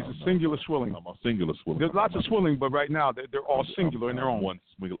 He's a singular Swilling. I'm a singular Swilling. There's lots of Swilling, but right now they're all singular in their own. One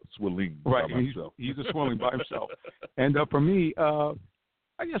Swilling. Right. He's a Swilling by himself. And for me, I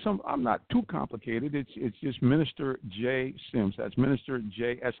guess I'm not too complicated. It's just Minister J. Sims. That's Minister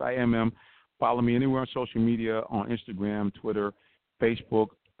J. SIMM. Follow me anywhere on social media, on Instagram, Twitter, Facebook,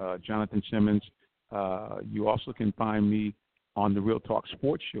 Jonathan Simmons. You also can find me on the Real Talk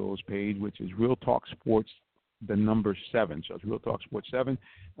Sports Shows page, which is Real Talk Sports, the number 7. So it's Real Talk Sports 7.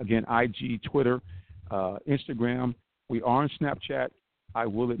 Again, IG, Twitter, Instagram. We are on Snapchat. I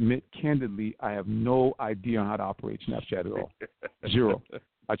will admit candidly, I have no idea on how to operate Snapchat at all. Zero.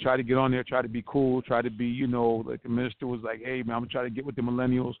 I try to get on there, try to be cool, try to be, you know, like the minister was like, hey, man, I'm going to try to get with the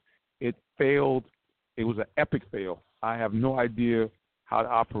millennials. It failed. It was an epic fail. I have no idea how to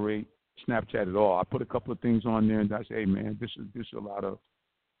operate Snapchat at all. I put a couple of things on there, and I say, hey, man, this is a lot of,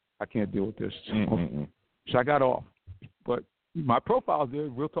 I can't deal with this. So I got off. But my profile there,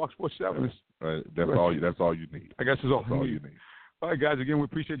 Real Talk Sports 7. Right. That's all you need. I guess that's all you need. All right, guys, again, we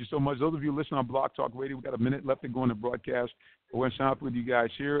appreciate you so much. Those of you listening on Blog Talk Radio, we've got a minute left to go in the broadcast. We're going to sign off with you guys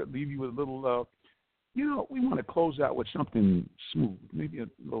here, leave you with a little, you know, we want to close out with something smooth, maybe a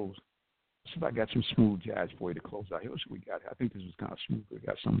little. See if I got some smooth jazz for you to close out. Here's what we got. I think this is kind of smooth. We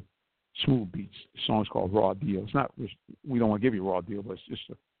got some smooth beats. The song's called Raw Deal. It's not. We don't want to give you a raw deal, but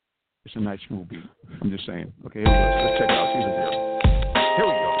it's a nice smooth beat. I'm just saying. Okay, here we go. Let's check it out. See what's here. Here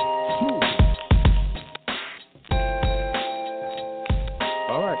we go. Smooth.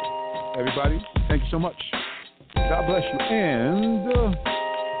 All right, everybody. Thank you so much. God bless you, and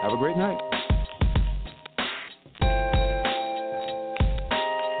have a great night.